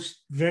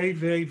almost very,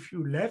 very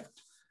few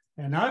left.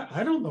 And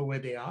I don't know where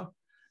they are.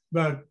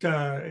 But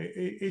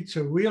it's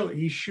a real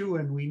issue.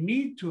 And we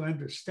need to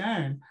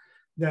understand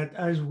that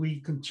as we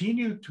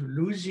continue to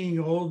losing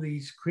all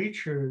these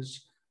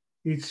creatures,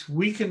 it's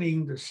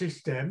weakening the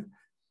system.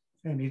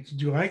 And it's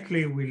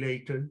directly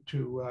related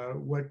to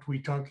what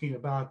we're talking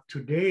about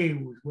today,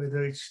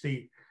 whether it's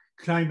the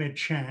climate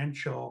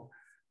change or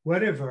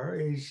whatever,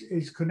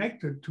 is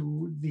connected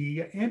to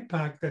the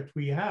impact that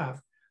we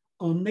have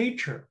on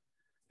nature.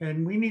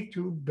 And we need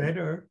to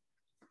better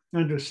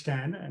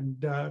understand.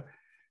 And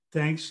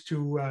thanks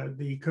to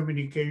the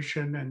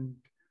communication and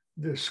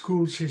the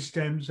school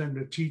systems and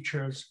the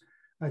teachers,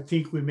 I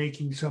think we're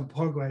making some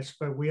progress,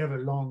 but we have a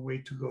long way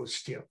to go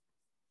still.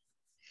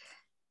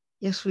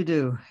 Yes, we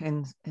do.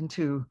 And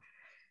to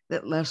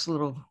that last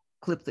little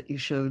clip that you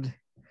showed,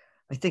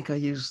 I think I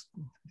used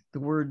the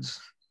words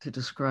to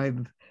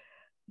describe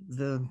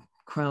the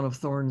crown of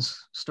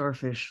thorns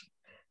starfish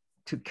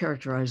to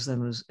characterize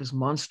them as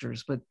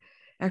monsters, but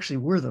actually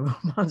we're the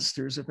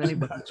monsters, if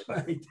anybody. That's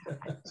right.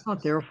 It's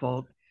not their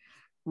fault.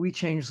 We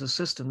change the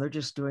system. They're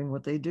just doing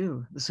what they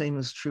do. The same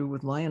is true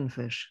with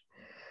lionfish.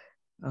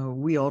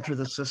 We alter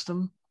the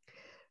system.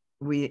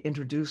 We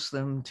introduce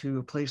them to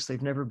a place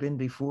they've never been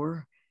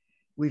before.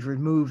 We've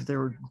removed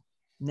their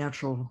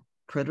natural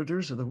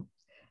predators, or the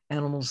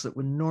animals that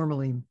would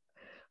normally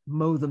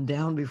mow them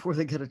down before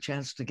they get a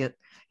chance to get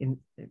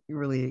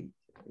really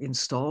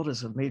installed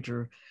as a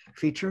major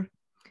feature.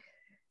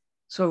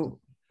 So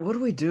what do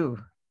we do,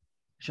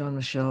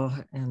 Jean-Michel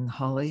and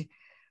Holly?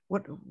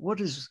 What's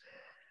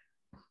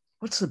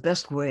the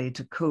best way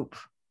to cope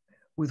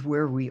with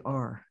where we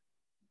are?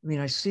 I mean,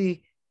 I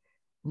see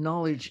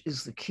knowledge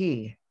is the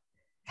key.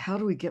 How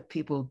do we get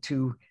people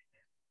to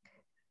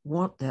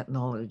want that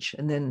knowledge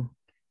and then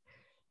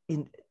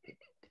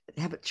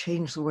have it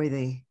change the way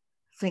they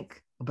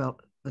think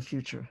about the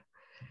future?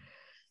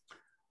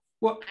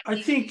 Well,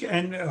 I think,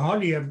 and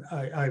Holly,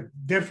 I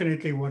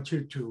definitely want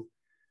you to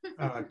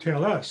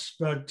tell us,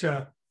 but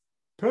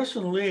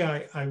personally,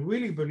 I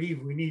really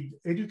believe we need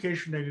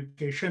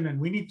education, and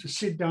we need to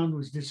sit down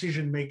with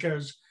decision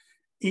makers,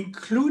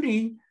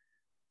 including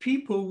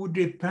people who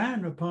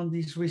depend upon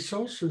these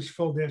resources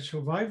for their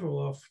survival,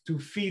 or to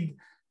feed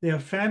their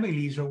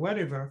families or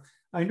whatever.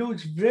 I know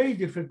it's very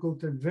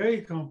difficult and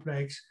very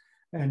complex.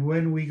 And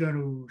when we're going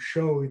to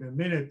show in a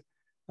minute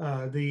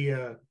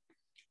the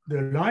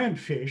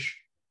lionfish,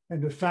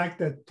 and the fact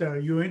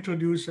that you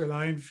introduce a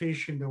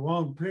lionfish in the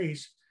wrong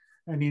place,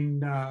 and in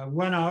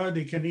 1 hour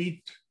they can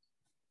eat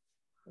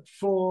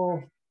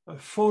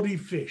 40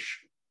 fish,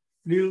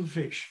 little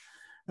fish.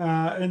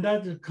 And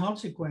that's the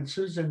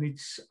consequences, and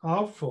it's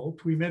our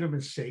fault. We made a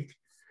mistake.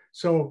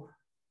 So,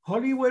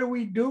 Holly, what do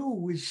we do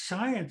with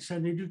science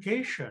and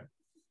education?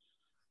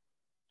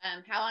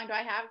 How long do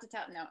I have to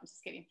tell? No, I'm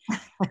just kidding.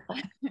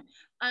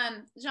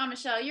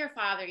 Jean-Michel, your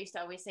father used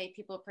to always say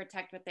people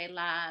protect what they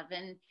love.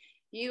 And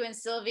you and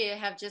Sylvia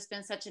have just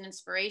been such an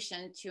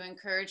inspiration to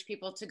encourage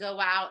people to go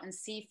out and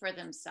see for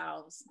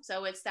themselves.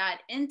 So it's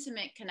that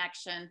intimate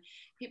connection,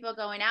 people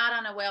going out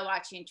on a whale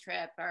watching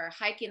trip or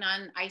hiking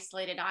on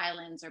isolated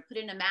islands or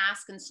putting a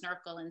mask and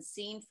snorkel and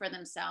seeing for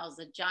themselves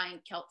the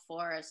giant kelp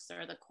forests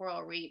or the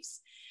coral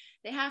reefs.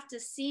 They have to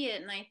see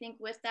it. And I think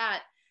with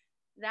that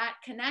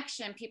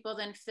connection, people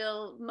then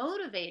feel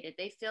motivated.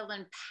 They feel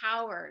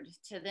empowered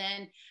to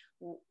then,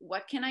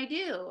 what can I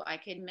do? I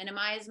could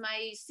minimize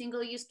my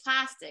single-use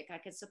plastic. I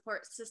could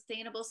support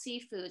sustainable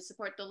seafood,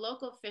 support the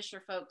local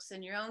fisher folks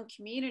in your own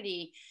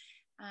community.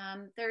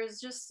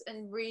 There's just,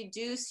 and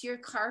reduce your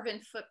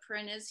carbon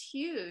footprint is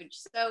huge.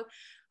 So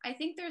I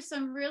think there's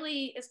some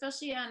really,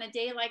 especially on a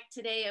day like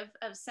today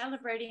of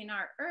celebrating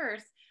our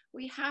Earth,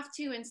 we have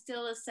to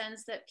instill a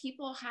sense that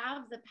people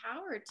have the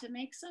power to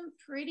make some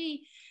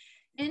pretty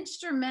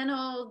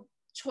instrumental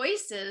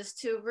choices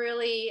to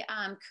really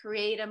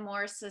create a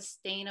more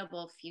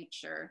sustainable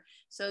future.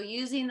 So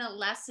using the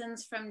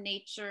lessons from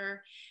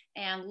nature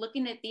and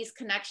looking at these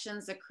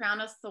connections, the crown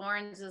of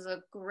thorns is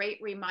a great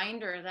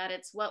reminder that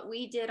it's what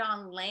we did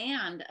on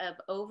land of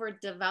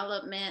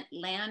overdevelopment,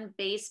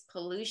 land-based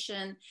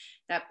pollution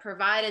that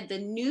provided the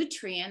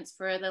nutrients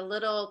for the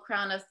little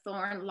crown of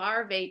thorn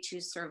larvae to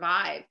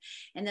survive.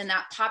 And then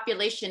that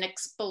population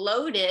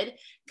exploded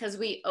because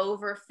we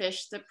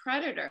overfished the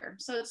predator.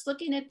 So it's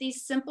looking at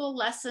these simple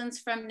lessons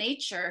from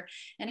nature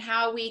and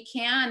how we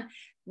can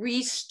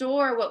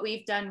restore what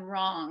we've done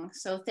wrong.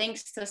 So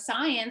thanks to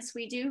science,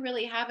 we do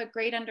really have a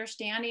great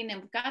understanding, and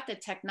we've got the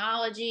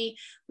technology.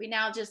 We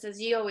now, just as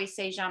you always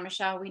say,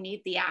 Jean-Michel, we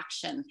need the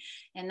action.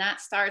 And that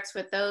starts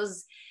with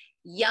those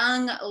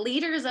young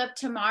leaders of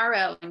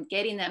tomorrow and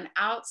getting them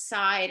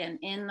outside and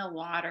in the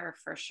water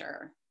for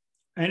sure.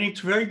 And it's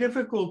very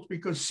difficult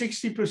because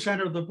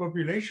 60% of the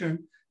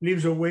population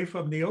lives away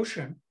from the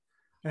ocean.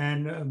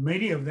 And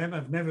many of them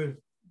have never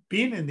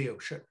been in the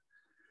ocean.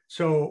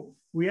 So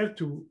we have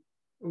to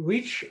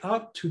reach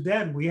out to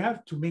them. We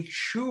have to make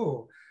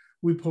sure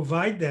we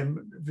provide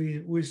them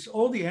with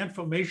all the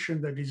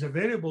information that is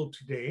available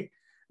today,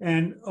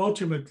 and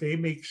ultimately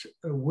makes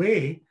a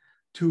way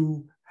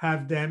to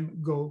have them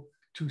go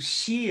to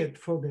see it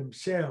for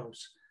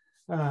themselves.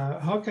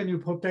 How can you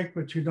protect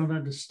what you don't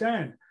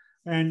understand?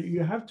 And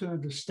you have to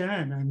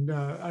understand. And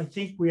I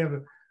think we have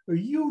a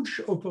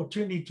huge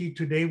opportunity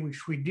today,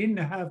 which we didn't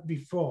have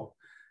before.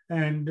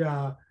 And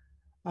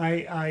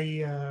I'm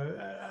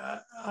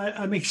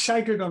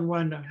excited on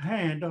one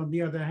hand. On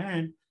the other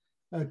hand,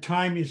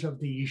 time is of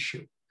the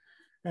issue.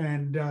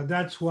 And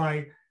that's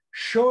why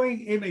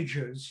showing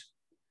images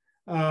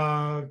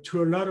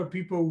to a lot of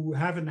people who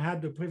haven't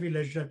had the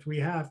privilege that we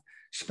have,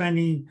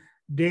 spending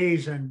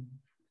days and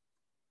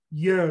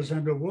years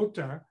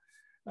underwater,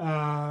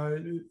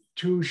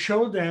 to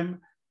show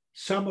them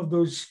some of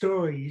those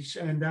stories.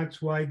 And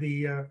that's why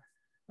the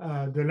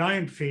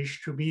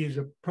lionfish, to me, is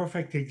a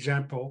perfect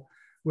example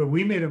where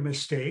we made a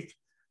mistake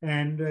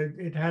and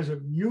it has a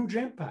huge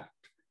impact.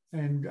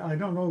 And I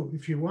don't know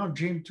if you want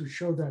Jim to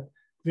show that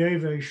very,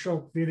 very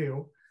short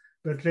video,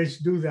 but let's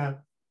do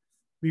that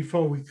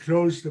before we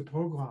close the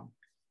program.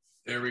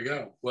 There we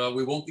go. Well,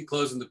 we won't be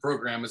closing the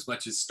program as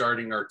much as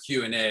starting our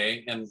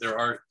Q&A, and there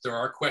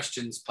are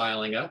questions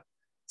piling up.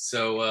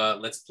 So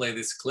let's play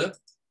this clip,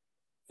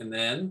 and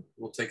then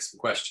we'll take some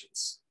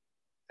questions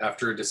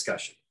after a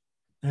discussion.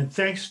 And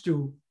thanks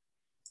to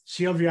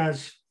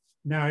Sylvia's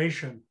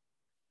narration.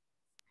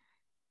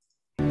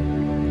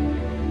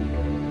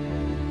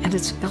 And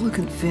its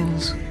elegant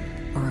fins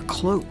are a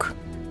cloak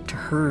to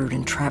herd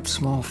and trap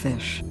small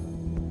fish.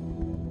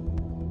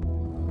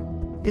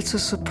 It's a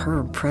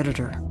superb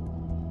predator.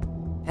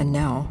 And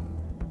now,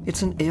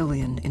 it's an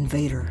alien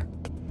invader.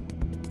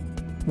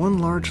 One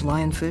large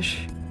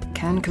lionfish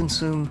can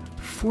consume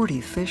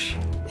 40 fish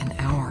an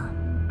hour.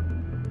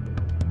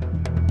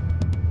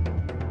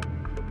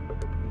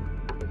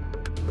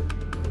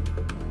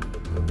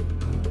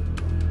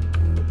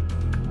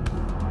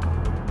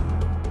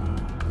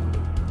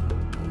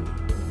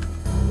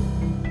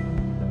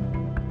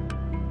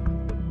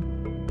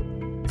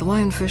 The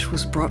lionfish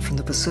was brought from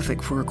the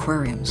Pacific for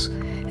aquariums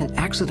and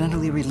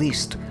accidentally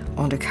released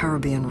onto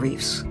Caribbean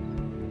reefs,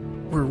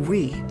 where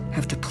we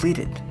have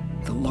depleted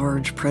the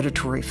large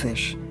predatory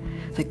fish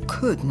that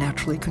could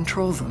naturally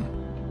control them.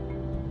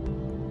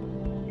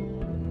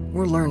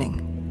 We're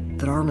learning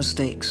that our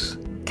mistakes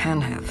can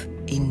have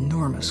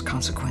enormous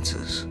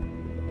consequences.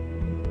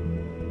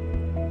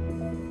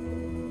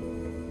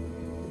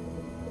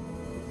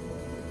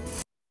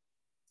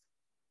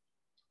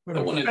 What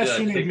a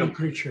fascinating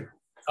creature.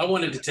 I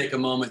wanted to take a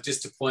moment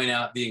just to point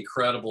out the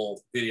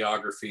incredible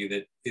videography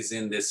that is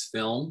in this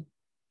film,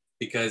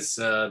 because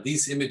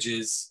these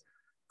images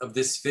of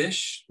this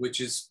fish, which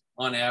is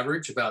on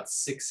average about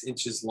 6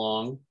 inches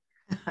long,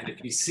 and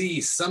if you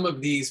see some of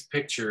these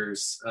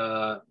pictures,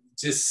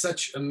 just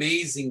such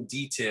amazing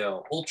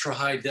detail, ultra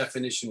high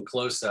definition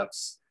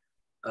close-ups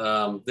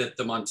that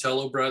the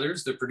Montello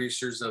brothers, the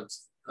producers of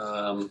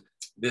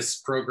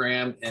this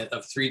program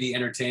of 3D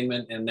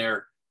Entertainment, and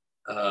their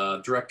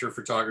director of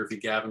photography,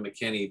 Gavin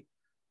McKinney,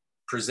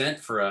 present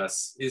for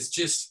us is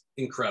just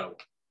incredible.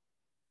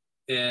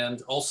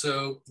 And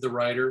also the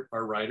writer,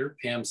 our writer,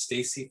 Pam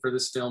Stacy, for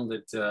this film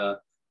that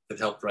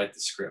helped write the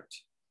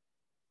script.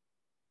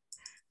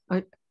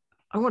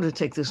 I want to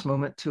take this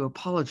moment to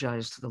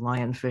apologize to the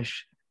lionfish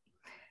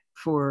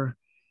for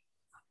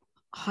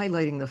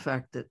highlighting the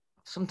fact that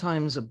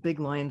sometimes a big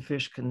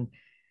lionfish can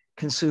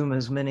consume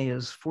as many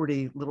as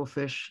 40 little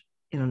fish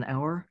in an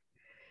hour,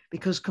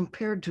 because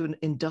compared to an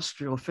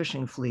industrial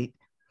fishing fleet,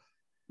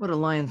 what a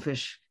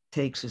lionfish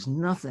takes is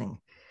nothing.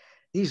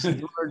 These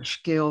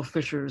large-scale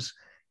fishers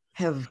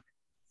have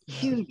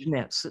huge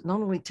nets that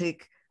not only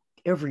take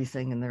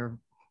everything in their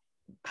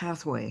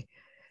pathway,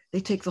 they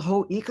take the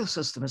whole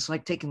ecosystem. It's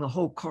like taking the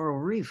whole coral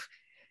reef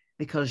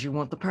because you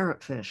want the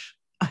parrotfish.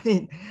 I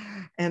mean,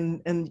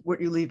 and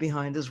what you leave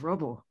behind is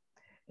rubble.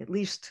 At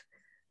least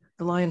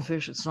the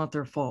lionfish, it's not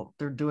their fault.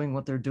 They're doing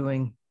what they're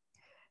doing.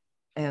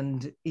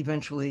 And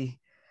eventually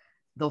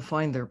they'll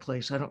find their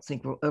place. I don't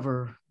think we'll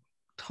ever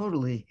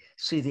totally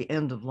see the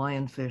end of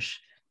lionfish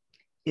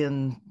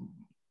in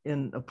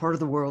a part of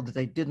the world that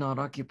they did not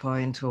occupy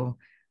until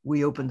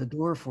we opened the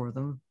door for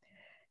them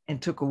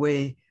and took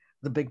away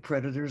the big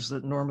predators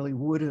that normally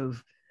would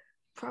have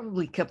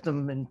probably kept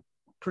them in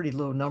pretty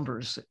low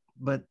numbers.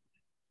 But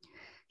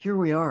here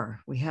we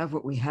are, we have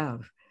what we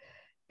have.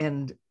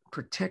 And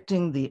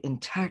protecting the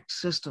intact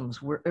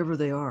systems wherever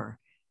they are,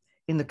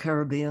 in the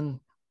Caribbean,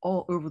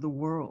 all over the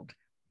world.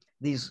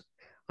 These,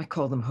 I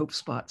call them hope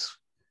spots.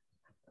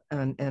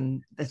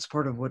 And that's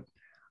part of what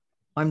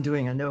I'm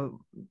doing. I know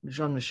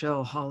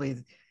Jean-Michel,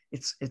 Holly,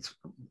 it's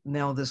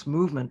now this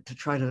movement to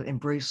try to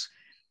embrace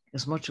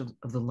as much of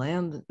the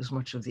land, as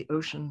much of the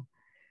ocean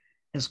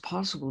as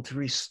possible to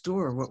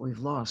restore what we've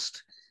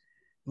lost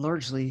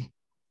largely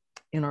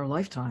in our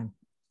lifetime.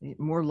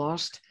 More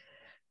lost,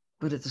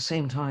 but at the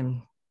same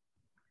time,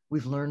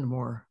 we've learned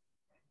more.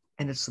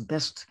 And it's the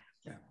best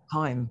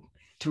time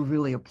to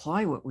really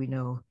apply what we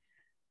know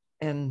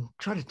and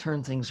try to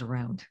turn things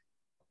around.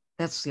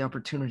 That's the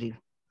opportunity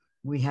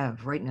we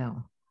have right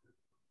now.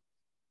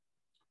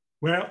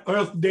 Well,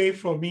 Earth Day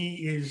for me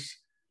is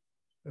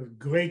a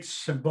great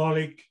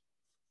symbolic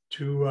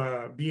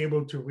to be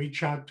able to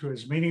reach out to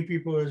as many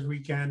people as we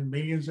can,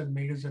 millions and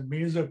millions and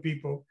millions of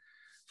people,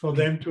 for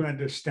them to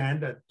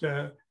understand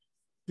that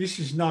this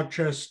is not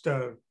just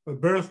a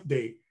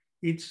birthday.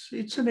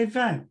 It's an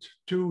event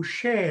to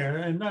share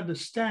and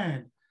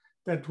understand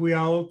that we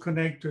are all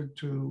connected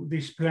to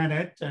this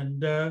planet,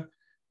 and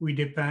we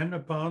depend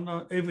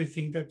upon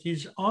everything that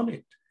is on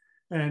it.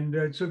 And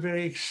it's a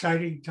very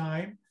exciting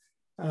time.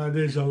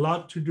 There's a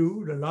lot to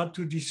do, a lot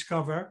to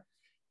discover.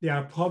 There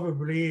are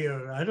probably,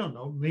 I don't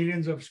know,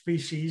 millions of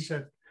species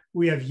that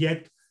we have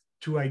yet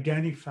to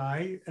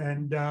identify.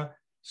 And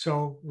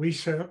so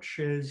research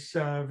is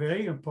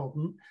very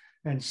important,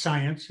 and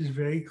science is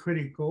very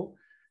critical.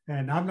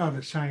 And I'm not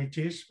a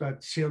scientist,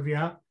 but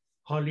Sylvia,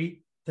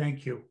 Holly,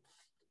 thank you.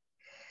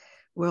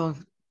 Well,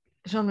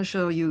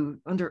 Jean-Michel, you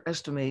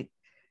underestimate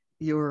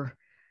your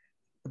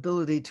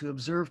ability to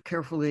observe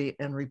carefully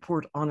and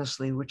report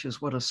honestly, which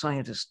is what a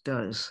scientist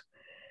does.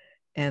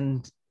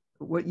 And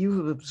what you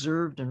have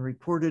observed and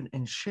reported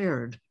and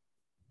shared,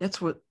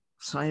 that's what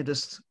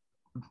scientists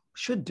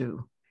should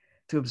do,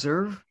 to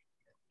observe,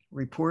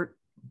 report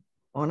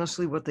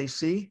honestly what they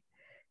see,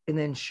 and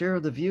then share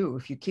the view.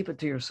 If you keep it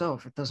to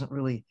yourself, it doesn't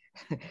really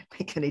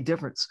make any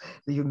difference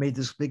that you made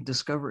this big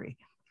discovery.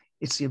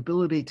 It's the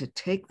ability to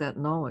take that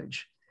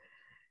knowledge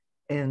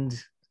and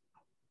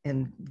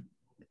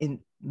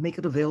make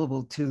it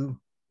available to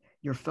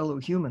your fellow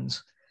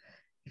humans.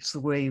 It's the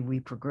way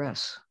we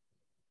progress.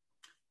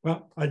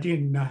 Well, I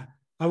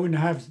wouldn't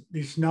have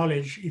this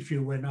knowledge if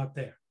you were not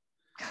there.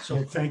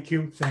 So thank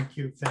you, thank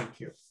you, thank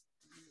you.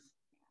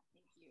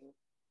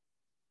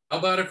 How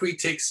about if we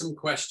take some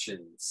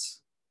questions?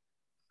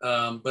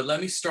 But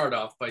let me start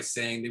off by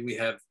saying that we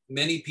have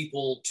many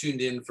people tuned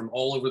in from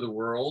all over the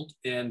world.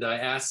 And I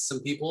asked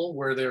some people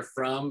where they're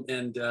from.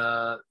 And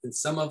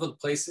some of the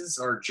places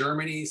are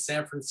Germany,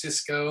 San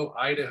Francisco,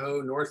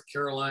 Idaho, North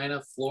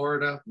Carolina,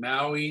 Florida,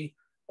 Maui,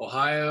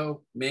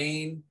 Ohio,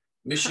 Maine,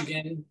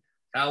 Michigan,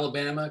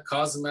 Alabama,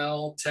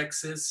 Cozumel,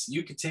 Texas,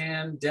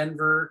 Yucatan,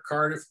 Denver,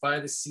 Cardiff by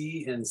the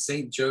Sea, and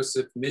St.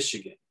 Joseph,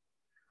 Michigan.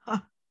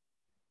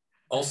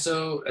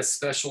 Also, a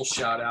special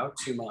shout out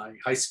to my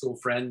high school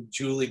friend,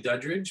 Julie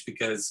Duddridge,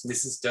 because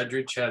Mrs.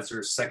 Duddridge has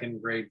her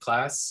second grade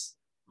class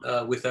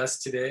with us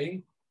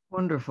today.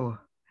 Wonderful.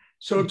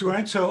 So to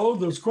answer all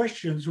those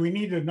questions, we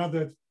need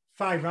another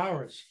 5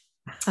 hours.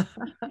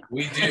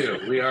 We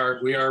do. We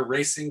are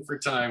racing for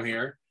time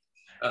here.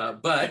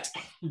 But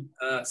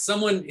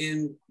someone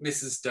in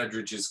Mrs.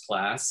 Duddridge's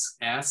class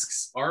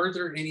asks, are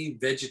there any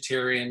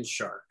vegetarian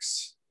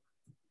sharks?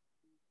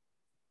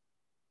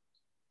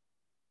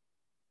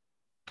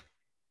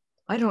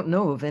 I don't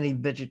know of any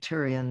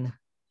vegetarian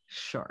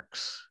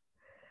sharks,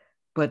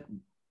 but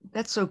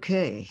that's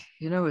okay.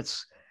 You know,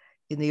 it's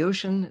in the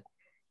ocean,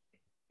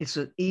 it's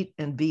an eat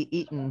and be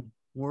eaten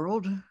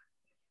world,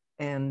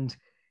 and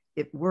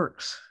it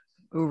works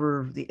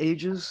over the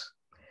ages.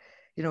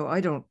 You know,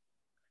 I don't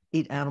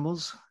eat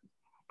animals,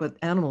 but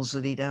animals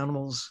that eat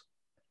animals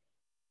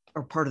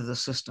are part of the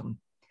system.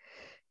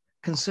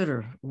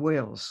 Consider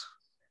whales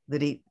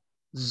that eat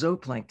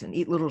zooplankton,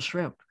 eat little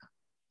shrimp.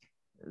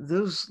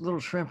 Those little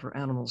shrimp are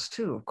animals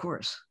too, of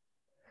course.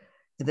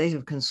 They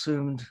have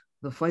consumed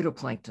the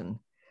phytoplankton,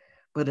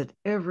 but at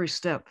every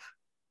step,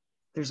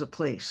 there's a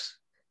place.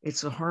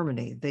 It's a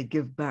harmony. They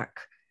give back.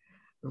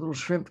 The little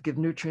shrimp give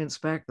nutrients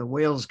back. The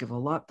whales give a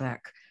lot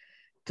back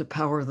to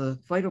power the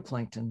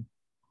phytoplankton.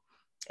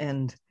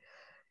 And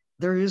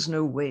there is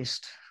no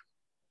waste.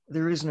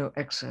 There is no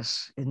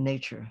excess in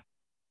nature.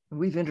 And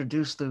we've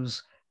introduced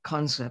those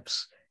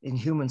concepts in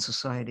human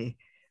society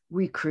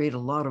we create a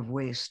lot of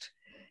waste,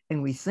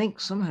 and we think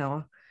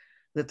somehow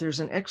that there's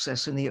an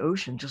excess in the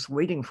ocean just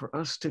waiting for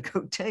us to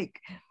go take.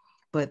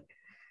 But,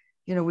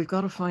 you know, we've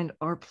got to find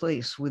our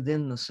place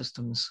within the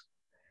systems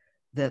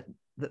that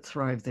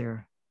thrive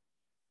there.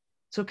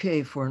 It's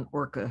okay for an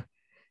orca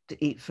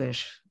to eat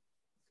fish.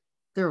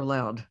 They're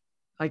allowed.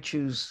 I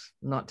choose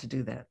not to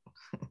do that.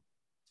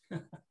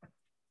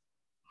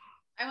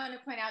 I want to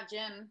point out,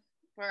 Jim,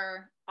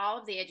 for all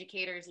of the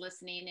educators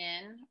listening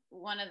in,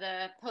 one of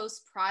the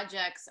post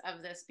projects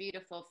of this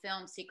beautiful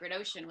film, Secret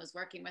Ocean, was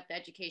working with the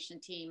education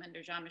team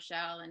under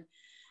Jean-Michel and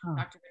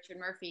Dr. Richard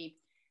Murphy.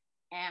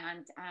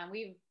 And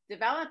we've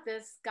developed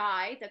this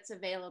guide that's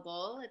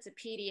available. It's a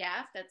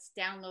PDF that's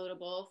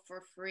downloadable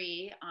for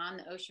free on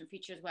the Ocean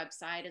Futures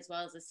website, as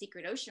well as the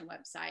Secret Ocean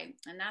website.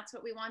 And that's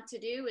what we want to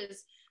do,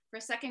 is for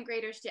second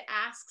graders to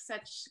ask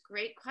such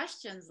great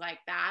questions like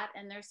that.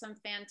 And there's some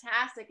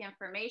fantastic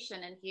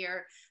information in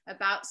here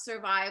about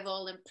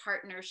survival and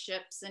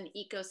partnerships and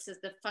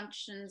the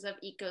functions of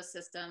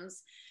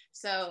ecosystems.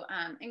 So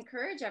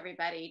encourage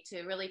everybody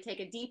to really take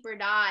a deeper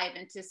dive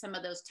into some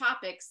of those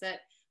topics that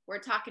we're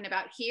talking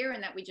about here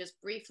and that we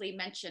just briefly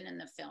mentioned in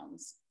the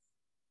films.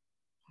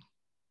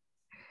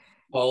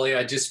 Polly,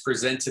 I just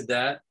presented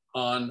that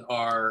on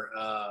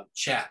our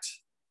chat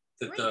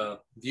that Great. The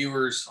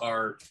viewers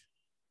are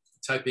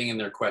typing in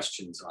their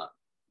questions on.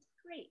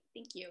 Great,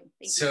 thank you.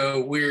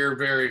 So we're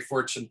very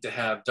fortunate to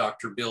have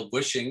Dr. Bill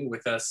Bushing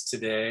with us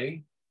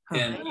today.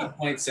 And he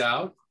points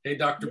out, hey,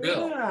 Dr.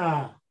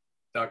 Bill.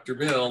 Dr.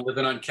 Bill,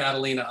 living on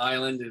Catalina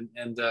Island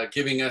and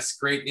giving us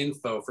great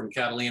info from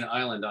Catalina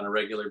Island on a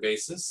regular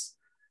basis.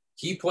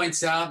 He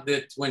points out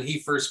that when he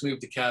first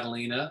moved to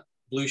Catalina,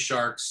 blue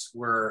sharks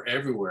were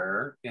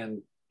everywhere.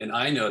 And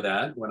I know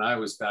that when I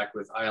was back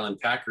with Island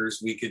Packers,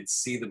 we could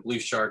see the blue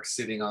sharks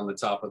sitting on the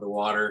top of the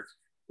water.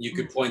 You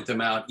could point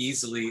them out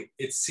easily.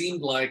 It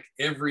seemed like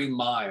every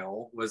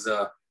mile was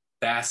a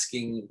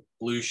basking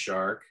blue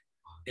shark.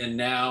 And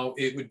now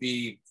it would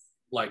be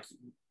like,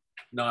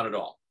 not at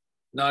all.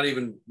 Not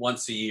even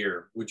once a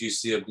year would you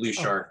see a blue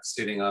shark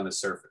sitting on the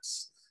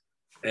surface.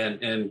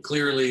 And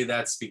clearly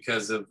that's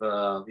because of,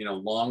 you know,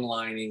 long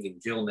lining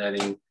and gill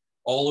netting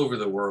all over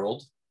the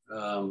world.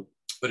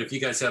 But if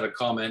you guys have a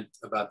comment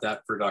about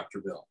that for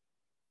Dr. Bill.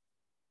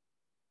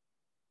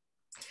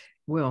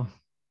 Well,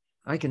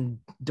 I can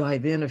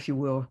dive in, if you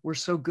will. We're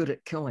so good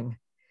at killing.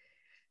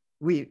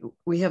 We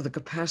have the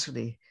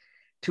capacity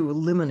to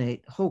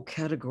eliminate whole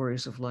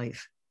categories of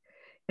life.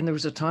 And there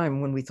was a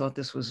time when we thought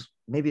this was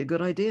maybe a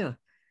good idea.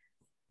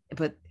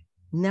 But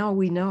now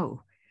we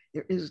know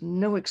there is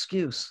no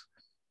excuse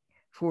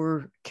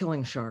for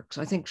killing sharks.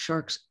 I think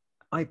sharks,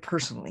 I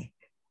personally,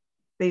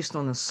 based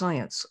on the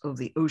science of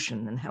the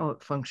ocean and how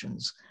it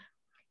functions,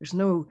 there's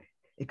no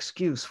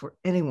excuse for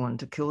anyone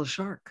to kill a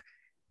shark.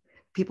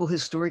 People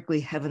historically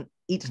haven't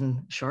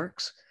eaten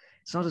sharks.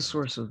 It's not a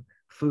source of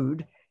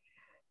food.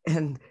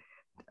 And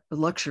a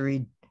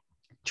luxury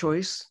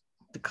choice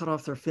to cut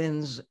off their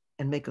fins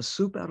and make a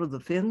soup out of the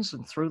fins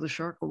and throw the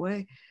shark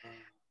away.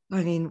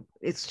 I mean,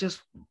 it's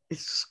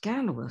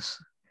scandalous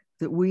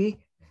that we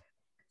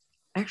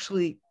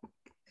actually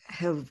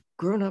have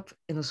grown up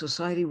in a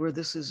society where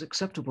this is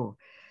acceptable.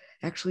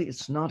 Actually,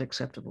 it's not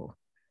acceptable.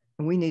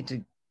 And we need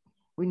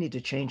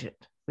to change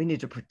it. We need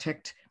to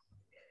protect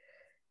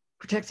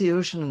the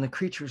ocean and the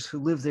creatures who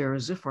live there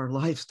as if our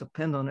lives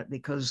depend on it,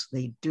 because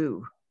they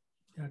do.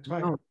 That's right.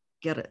 I don't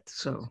get it,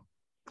 so.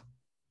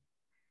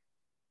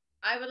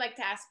 I would like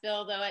to ask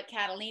Bill, though, at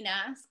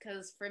Catalina,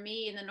 because for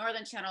me in the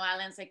Northern Channel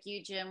Islands, like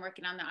you, Jim,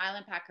 working on the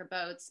Island Packer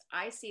boats,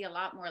 I see a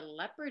lot more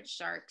leopard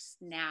sharks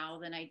now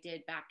than I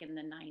did back in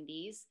the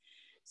 90s.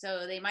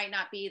 So they might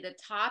not be the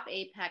top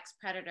apex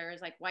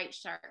predators like white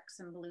sharks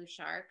and blue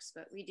sharks,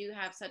 but we do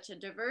have such a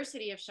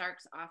diversity of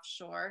sharks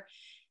offshore.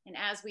 And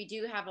as we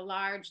do have a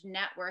large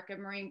network of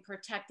marine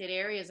protected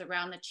areas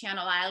around the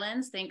Channel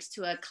Islands, thanks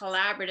to a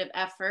collaborative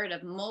effort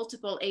of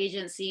multiple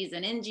agencies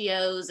and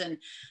NGOs and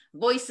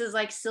voices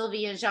like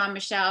Sylvia and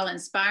Jean-Michel,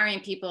 inspiring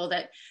people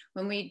that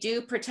when we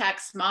do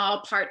protect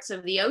small parts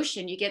of the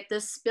ocean, you get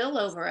this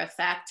spillover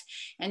effect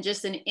and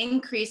just an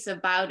increase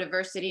of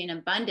biodiversity and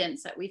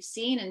abundance that we've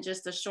seen in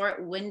just a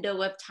short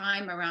window of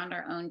time around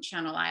our own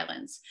Channel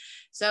Islands.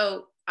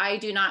 So I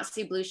do not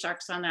see blue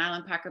sharks on the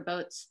Island Packer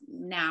boats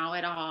now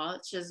at all.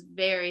 It's just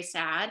very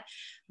sad.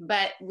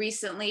 But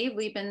recently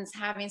we've been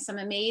having some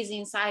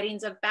amazing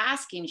sightings of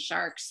basking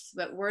sharks,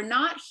 but we're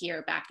not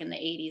here back in the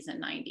 80s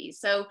and 90s.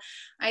 So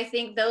I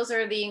think those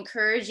are the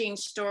encouraging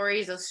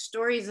stories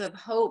of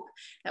hope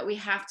that we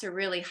have to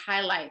really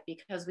highlight,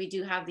 because we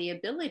do have the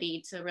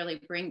ability to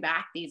really bring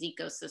back these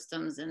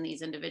ecosystems and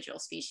these individual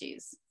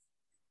species.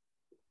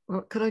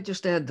 Well, could I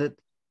just add that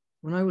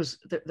when I was,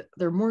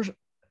 there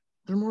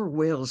are more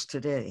whales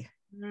today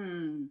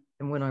than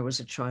when I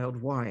was a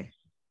child. Why?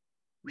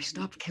 We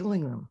stopped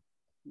killing them.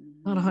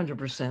 Not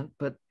 100%,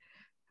 but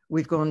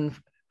we've gone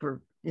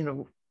for, you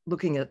know,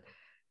 looking at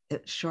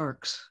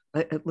sharks,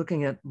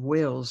 looking at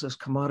whales as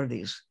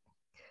commodities.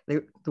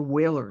 The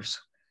whalers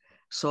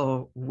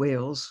saw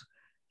whales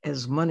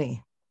as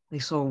money. They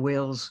saw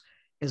whales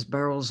as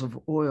barrels of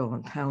oil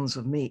and pounds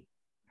of meat.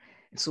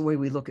 It's the way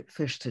we look at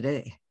fish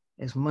today,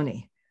 as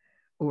money,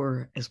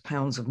 or as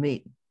pounds of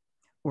meat,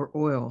 or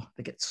oil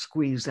that gets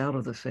squeezed out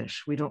of the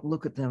fish. We don't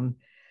look at them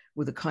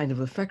with the kind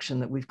of affection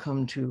that we've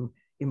come to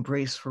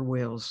embrace for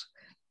whales.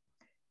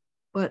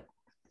 But,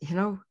 you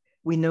know,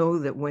 we know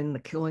that when the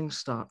killing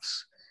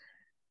stops,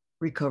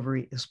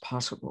 recovery is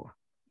possible.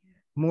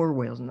 More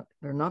whales,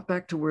 they're not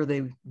back to where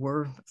they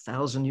were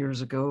 1,000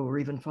 years ago or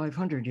even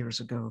 500 years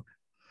ago.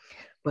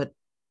 But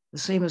the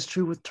same is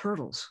true with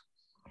turtles.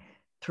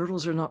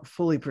 Turtles are not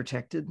fully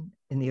protected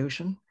in the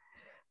ocean,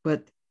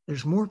 but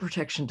there's more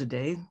protection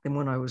today than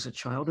when I was a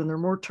child, and there are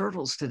more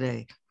turtles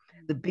today.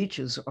 The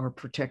beaches are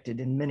protected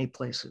in many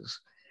places,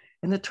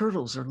 and the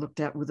turtles are looked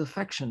at with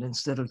affection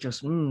instead of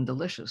just,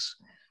 delicious.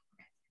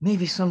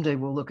 Maybe someday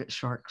we'll look at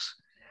sharks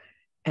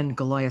and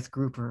Goliath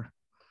grouper,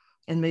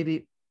 and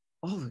maybe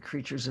all the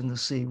creatures in the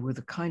sea with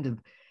a kind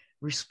of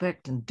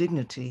respect and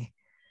dignity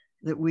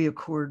that we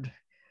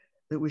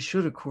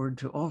should accord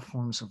to all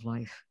forms of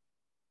life.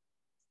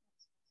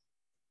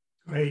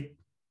 Great.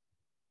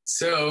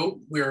 So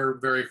we're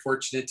very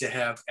fortunate to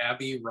have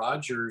Abby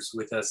Rogers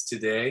with us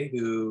today,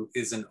 who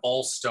is an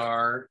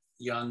all-star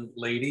young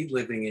lady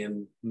living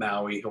in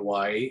Maui,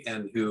 Hawaii,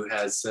 and who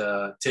has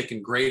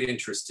taken great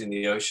interest in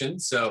the ocean.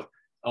 So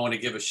I want to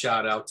give a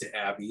shout out to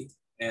Abby.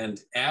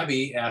 And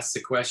Abby asked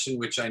a question,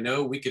 which I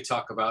know we could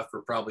talk about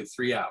for probably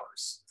 3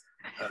 hours.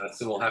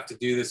 So we'll have to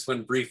do this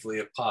one briefly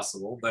if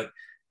possible. But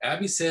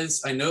Abby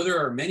says, I know there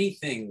are many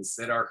things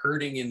that are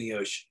hurting in the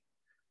ocean,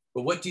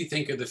 but what do you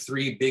think are the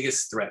 3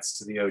 biggest threats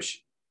to the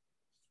ocean?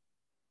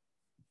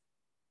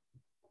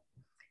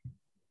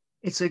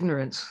 It's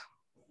ignorance.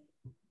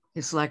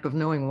 It's lack of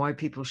knowing why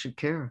people should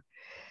care.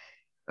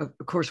 Of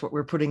course, what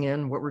we're putting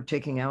in, what we're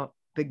taking out,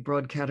 big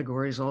broad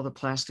categories, all the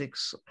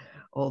plastics,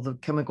 all the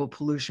chemical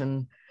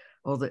pollution,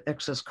 all the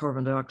excess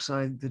carbon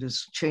dioxide that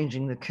is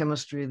changing the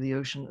chemistry of the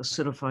ocean,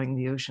 acidifying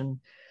the ocean,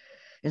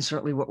 and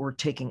certainly what we're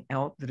taking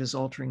out that is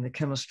altering the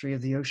chemistry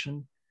of the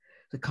ocean,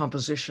 the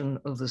composition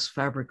of this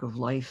fabric of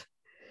life.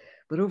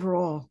 But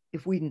overall,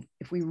 if we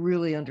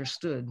really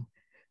understood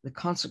the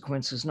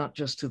consequences, not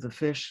just to the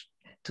fish,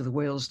 to the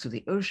whales, to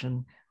the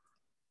ocean,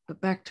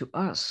 but back to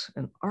us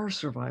and our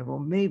survival,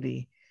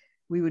 maybe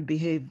we would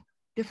behave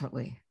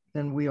differently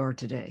than we are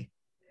today.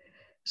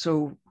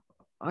 So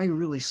I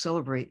really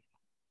celebrate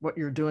what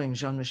you're doing,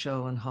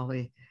 Jean-Michel and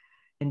Holly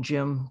and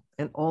Jim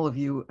and all of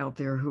you out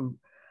there who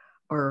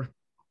are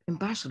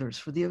ambassadors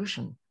for the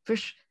ocean.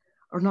 Fish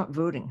are not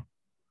voting.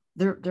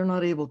 They're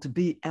not able to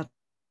be at.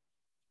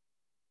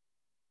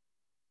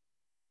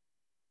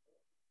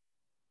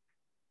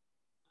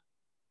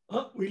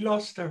 Oh, we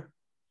lost her.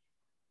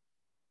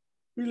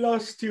 We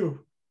lost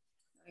you.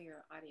 Oh,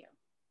 your audio.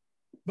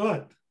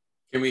 But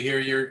Can we hear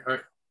your,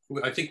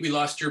 I think we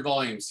lost your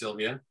volume,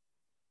 Sylvia.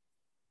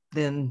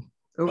 Then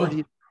over to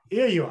you.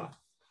 Here you are.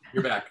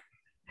 You're back.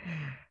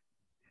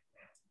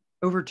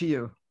 Over to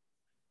you.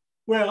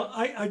 Well,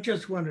 I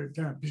just wondered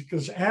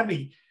because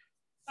Abby,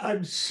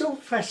 I'm so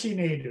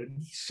fascinated.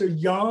 It's a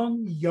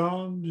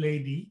young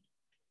lady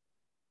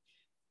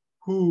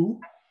who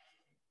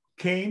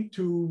came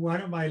to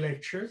one of my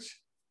lectures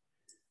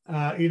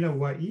in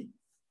Hawaii,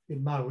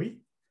 in Maui,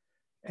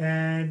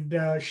 and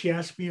she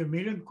asked me a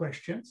million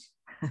questions.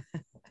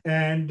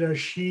 And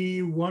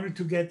she wanted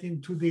to get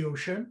into the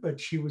ocean, but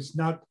she was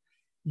not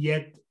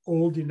yet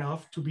old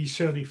enough to be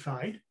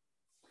certified.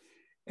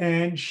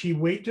 And she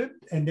waited.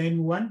 And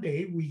then one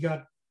day we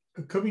got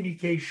a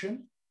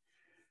communication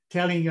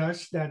telling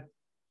us that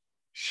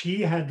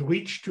she had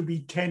reached to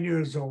be 10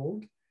 years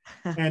old.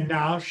 And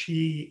now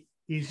she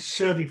is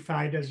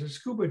certified as a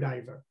scuba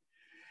diver.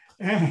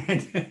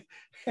 And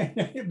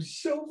I am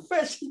so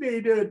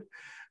fascinated.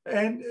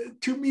 And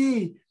to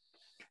me,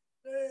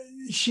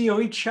 she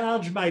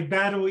recharged my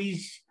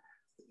batteries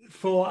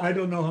for I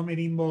don't know how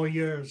many more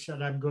years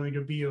that I'm going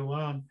to be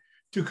around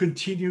to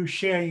continue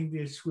sharing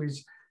this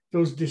with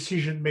those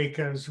decision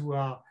makers who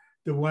are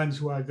the ones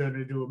who are going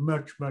to do a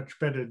much, much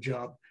better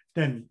job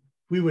than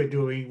we were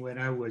doing when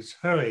I was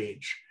her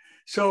age.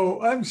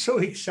 So I'm so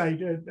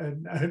excited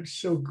and I'm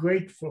so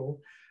grateful.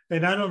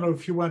 And I don't know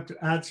if you want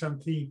to add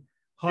something,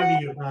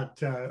 Holly, about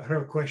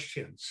her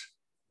questions.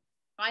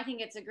 I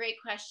think it's a great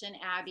question,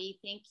 Abby.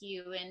 Thank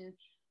you. And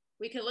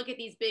we could look at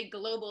these big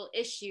global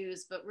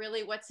issues, but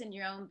really what's in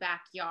your own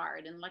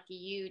backyard, and lucky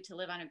you to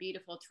live on a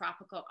beautiful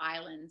tropical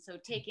island. So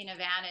taking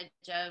advantage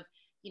of,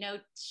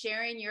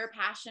 sharing your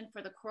passion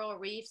for the coral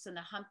reefs and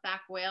the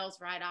humpback whales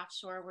right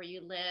offshore where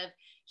you live,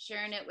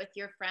 sharing it with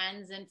your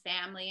friends and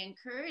family,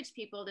 encourage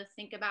people to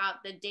think about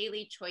the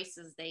daily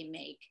choices they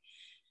make,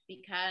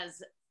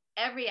 because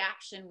every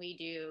action we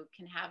do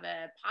can have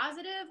a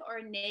positive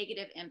or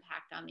negative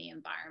impact on the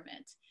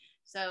environment.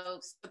 So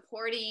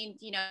supporting,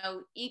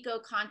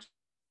 eco-conscious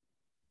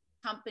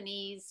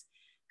companies,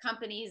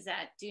 companies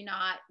that do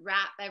not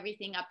wrap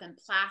everything up in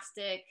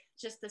plastic,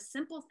 just the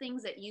simple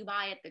things that you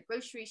buy at the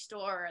grocery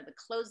store, or the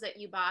clothes that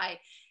you buy,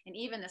 and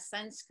even the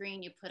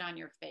sunscreen you put on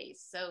your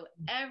face. So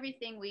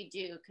everything we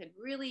do could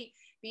really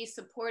be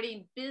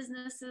supporting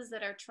businesses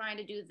that are trying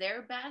to do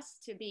their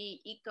best to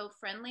be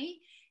eco-friendly.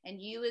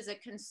 And you as a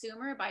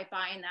consumer, by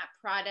buying that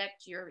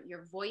product,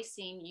 you're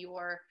voicing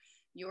your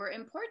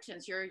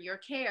importance, your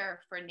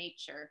care for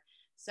nature.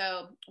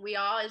 So we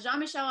all, as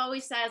Jean-Michel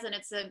always says, and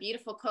it's a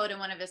beautiful quote in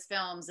one of his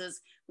films,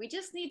 is we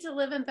just need to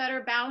live in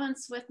better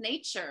balance with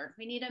nature.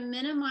 We need to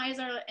minimize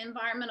our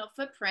environmental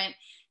footprint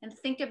and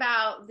think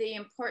about the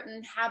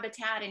important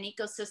habitat and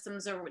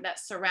ecosystems that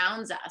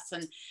surrounds us,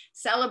 and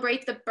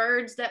celebrate the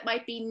birds that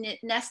might be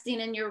nesting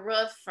in your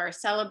roof, or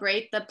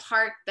celebrate the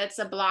park that's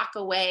a block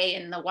away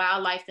and the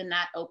wildlife in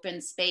that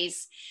open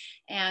space.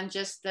 And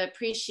just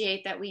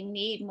appreciate that we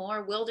need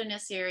more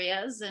wilderness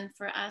areas, and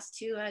for us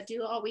to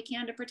do all we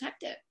can to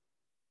protect it.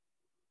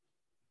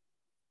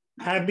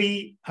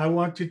 Abby, I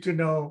want you to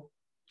know,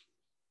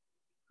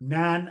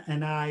 Nan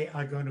and I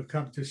are going to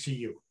come to see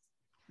you.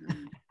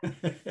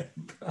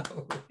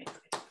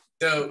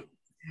 So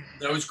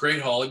that was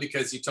great, Holly,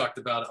 because you talked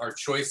about our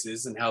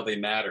choices and how they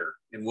matter,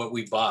 and what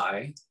we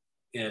buy,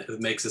 and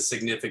it makes a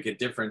significant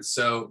difference.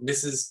 So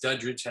Mrs.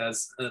 Dudridge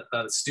has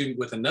a student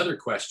with another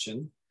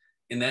question,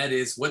 and that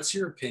is, what's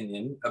your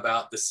opinion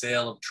about the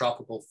sale of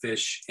tropical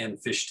fish and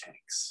fish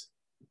tanks?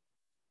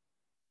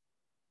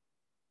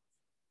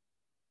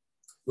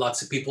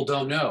 Lots of people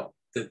don't know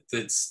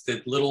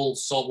that little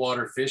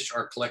saltwater fish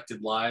are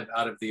collected live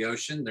out of the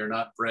ocean. They're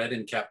not bred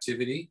in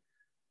captivity,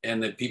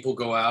 and that people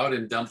go out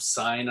and dump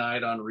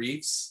cyanide on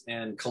reefs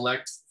and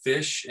collect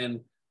fish, and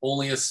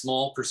only a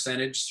small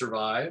percentage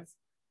survive.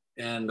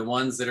 And the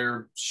ones that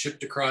are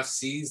shipped across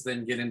seas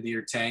then get into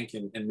your tank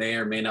and may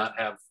or may not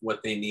have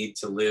what they need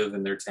to live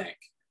in their tank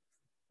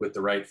with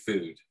the right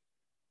food.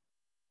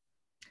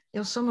 You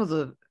know, some of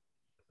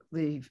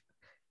the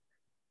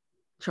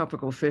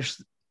tropical fish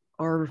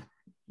are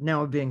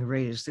now being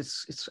raised.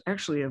 It's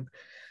actually a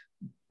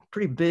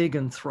pretty big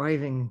and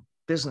thriving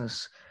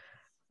business.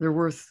 They're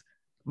worth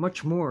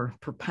much more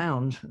per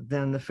pound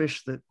than the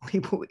fish that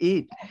people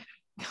eat.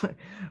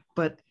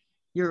 But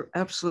you're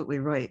absolutely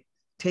right.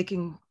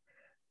 Taking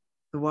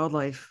the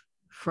wildlife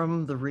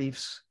from the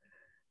reefs,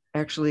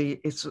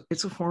 actually, it's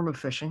a form of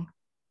fishing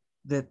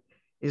that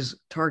is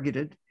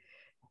targeted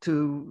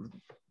to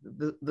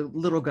the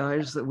little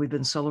guys that we've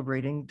been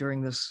celebrating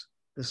during this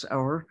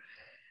hour.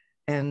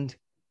 And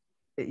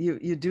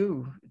you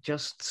do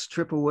just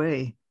strip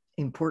away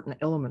important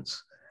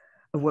elements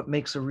of what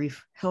makes a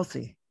reef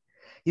healthy.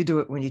 You do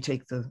it when you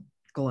take the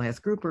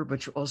Goliath grouper,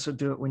 but you also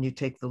do it when you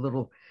take the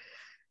little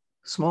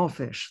small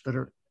fish that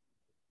are,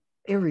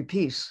 every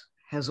piece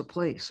has a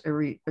place,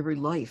 every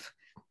life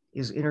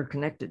is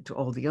interconnected to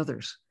all the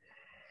others.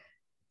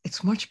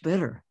 It's much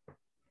better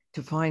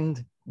to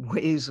find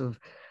ways of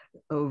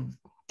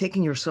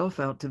taking yourself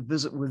out to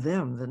visit with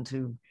them than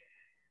to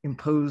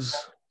impose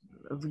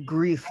the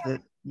grief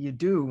that you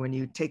do when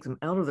you take them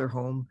out of their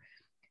home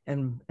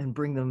and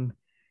bring them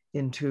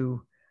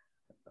into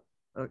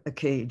a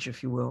cage,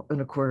 if you will,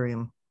 an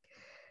aquarium.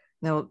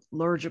 Now,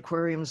 large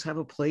aquariums have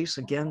a place.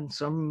 Again,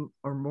 some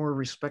are more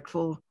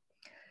respectful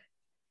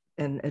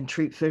and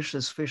treat fish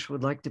as fish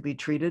would like to be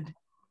treated.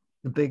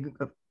 The big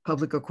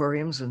public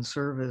aquariums and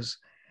serve as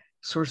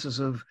sources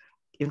of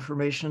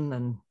information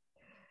and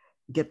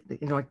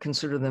I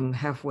consider them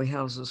halfway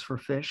houses for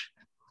fish.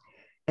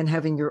 And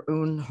having your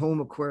own home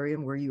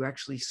aquarium where you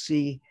actually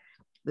see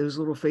those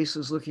little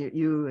faces looking at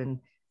you, and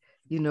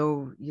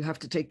you have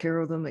to take care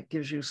of them. It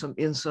gives you some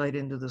insight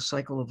into the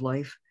cycle of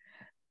life.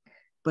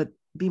 But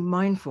be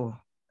mindful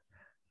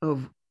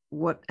of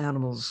what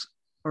animals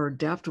are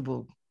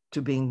adaptable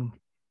to being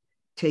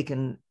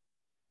taken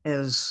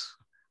as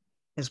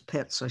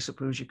pets, I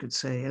suppose you could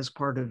say, as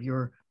part of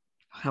your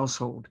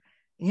household.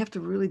 You have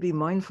to really be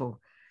mindful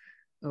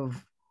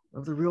of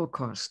the real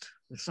cost.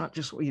 It's not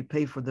just what you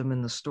pay for them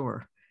in the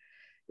store.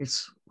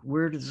 It's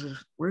where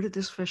did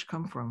this fish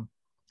come from?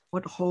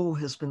 What hole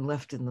has been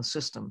left in the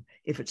system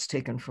if it's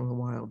taken from the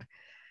wild?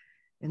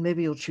 And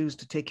maybe you'll choose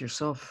to take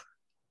yourself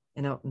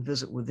and out and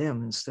visit with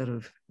them instead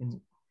of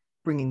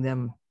bringing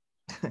them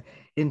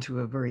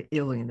into a very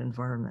alien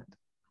environment.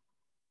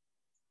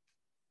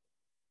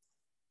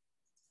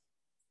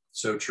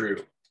 So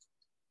true.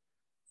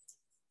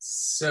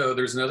 So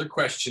there's another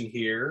question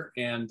here,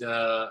 and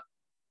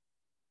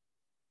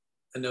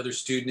another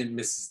student in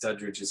Mrs.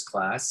 Dudridge's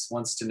class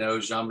wants to know,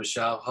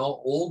 Jean-Michel,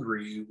 how old were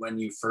you when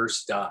you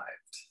first dived?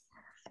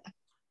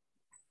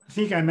 I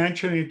think I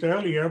mentioned it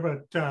earlier,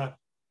 but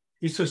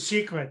it's a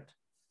secret.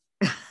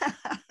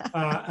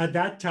 At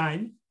that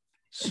time,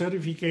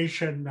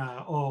 certification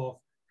or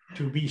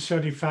to be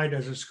certified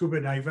as a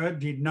scuba diver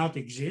did not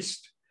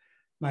exist.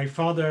 My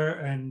father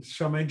and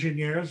some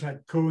engineers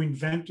had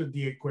co-invented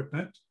the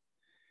equipment,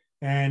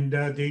 and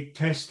they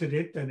tested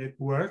it and it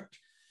worked.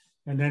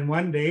 And then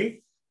one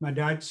day, my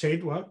dad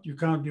said, well, you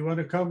want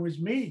to come with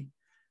me?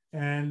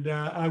 And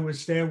I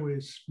was there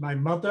with my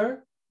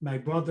mother, my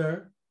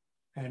brother,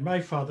 and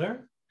my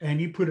father, and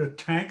he put a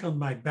tank on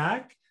my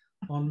back,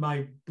 on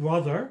my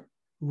brother,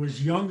 who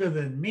was younger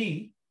than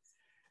me,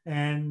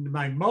 and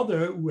my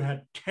mother, who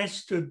had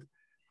tested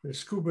the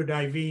scuba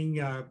diving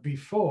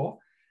before,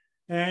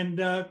 and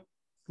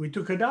we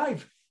took a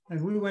dive,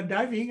 and we went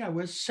diving. I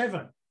was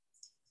 7.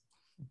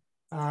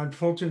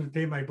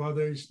 Unfortunately, my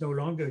brother is no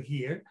longer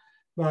here,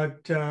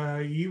 but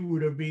he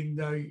would have been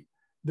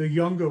the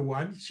younger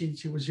one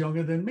since he was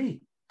younger than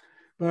me.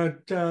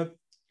 But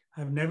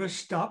I've never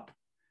stopped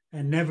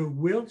and never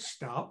will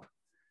stop.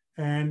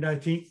 And I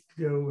think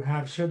to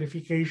have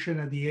certification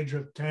at the age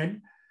of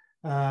 10,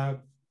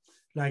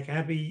 like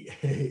Abby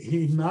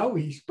in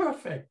Maui, is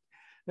perfect.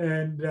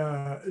 And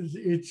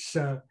it's,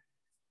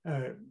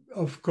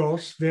 of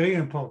course, very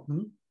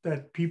important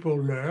that people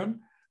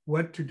learn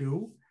what to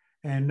do.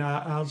 And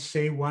I'll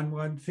say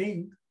one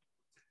thing: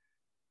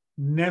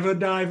 never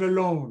dive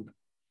alone.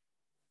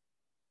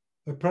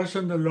 A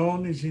person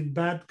alone is in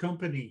bad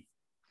company.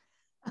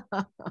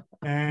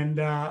 And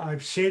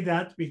I've said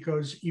that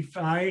because if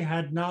I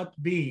had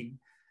not been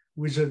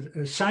with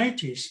a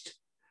scientist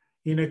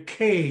in a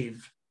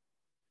cave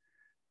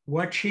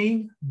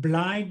watching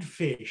blind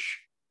fish,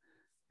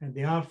 and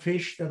there are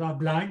fish that are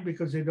blind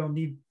because they don't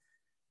need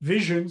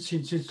vision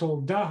since it's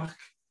all dark,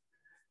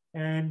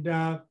 and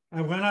I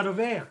ran out of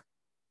air.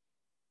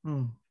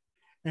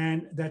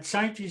 And that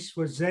scientist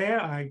was there.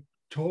 I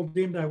told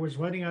him that I was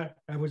running out,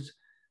 I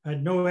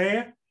had no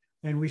air,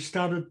 and we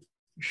started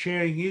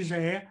sharing his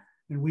air,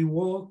 and we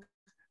walked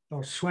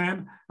or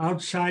swam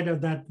outside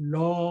of that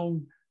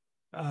long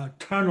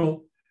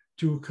tunnel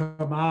to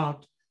come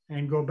out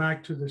and go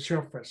back to the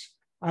surface.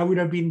 I would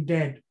have been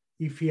dead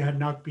if he had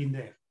not been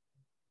there.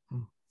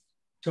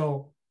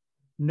 So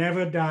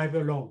never dive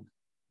alone.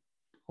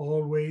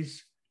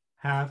 Always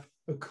have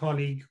a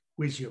colleague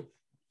with you.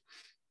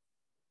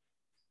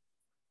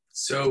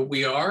 So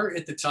we are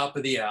at the top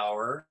of the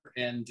hour,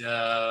 and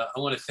I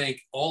want to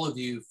thank all of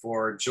you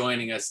for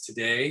joining us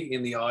today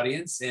in the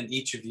audience, and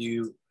each of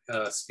you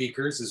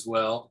speakers as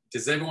well.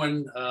 Does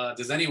anyone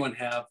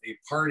have a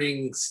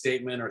parting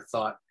statement or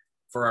thought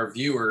for our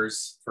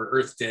viewers for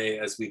Earth Day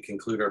as we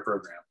conclude our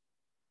program?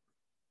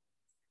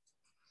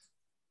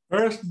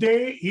 Earth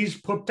Day is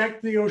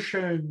protect the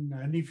ocean,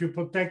 and if you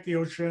protect the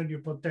ocean, you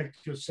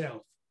protect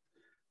yourself.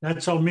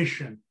 That's our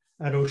mission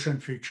at Ocean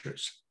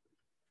Futures.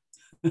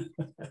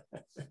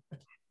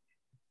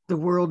 The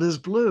world is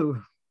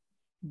blue.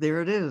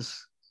 There it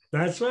is.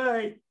 That's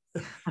right.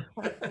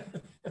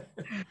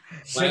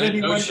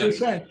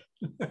 71%.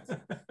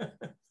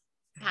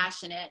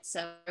 Passionate,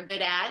 so we're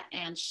good at,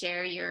 and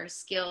share your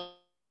skills.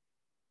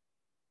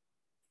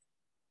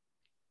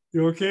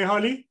 You okay,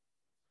 Holly?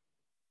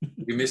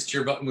 We missed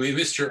your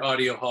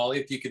audio, Holly.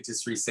 If you could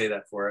just re-say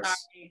that for us.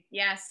 Sorry.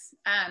 Yes.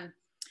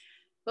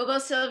 Bobo,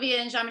 Sylvia,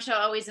 and Jean-Michel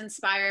always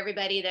inspire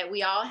everybody that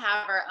we all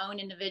have our own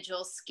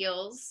individual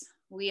skills.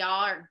 We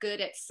all are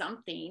good at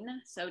something.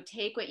 So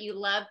take what you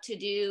love to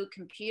do: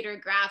 computer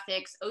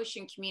graphics,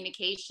 ocean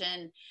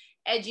communication,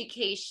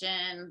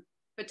 education,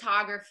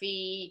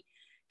 photography,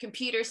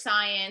 computer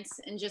science,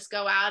 and just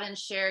go out and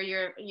share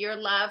your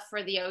love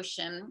for the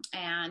ocean,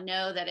 and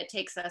know that it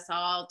takes us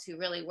all to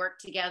really work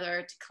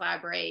together, to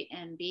collaborate,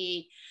 and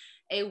be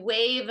a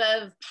wave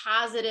of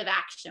positive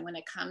action when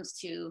it comes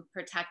to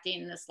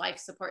protecting this life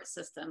support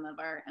system of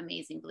our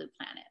amazing blue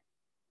planet.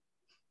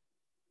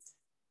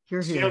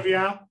 Hear, hear.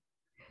 Sylvia,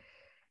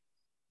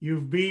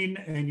 you've been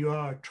and you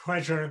are a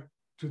treasure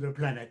to the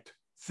planet.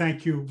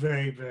 Thank you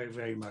very, very,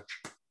 very much.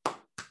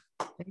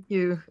 Thank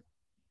you.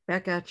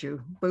 Back at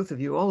you, both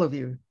of you, all of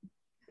you.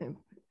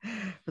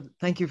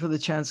 Thank you for the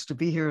chance to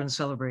be here and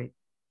celebrate.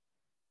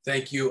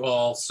 Thank you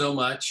all so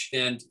much.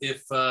 And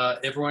if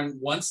everyone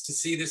wants to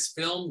see this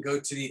film, go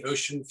to the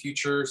Ocean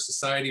Future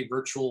Society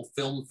Virtual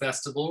Film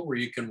Festival, where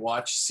you can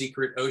watch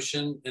Secret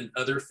Ocean and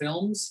other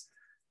films.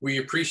 We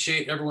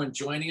appreciate everyone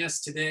joining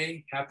us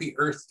today. Happy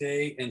Earth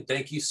Day, and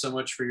thank you so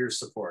much for your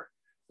support.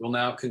 We'll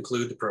now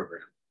conclude the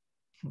program.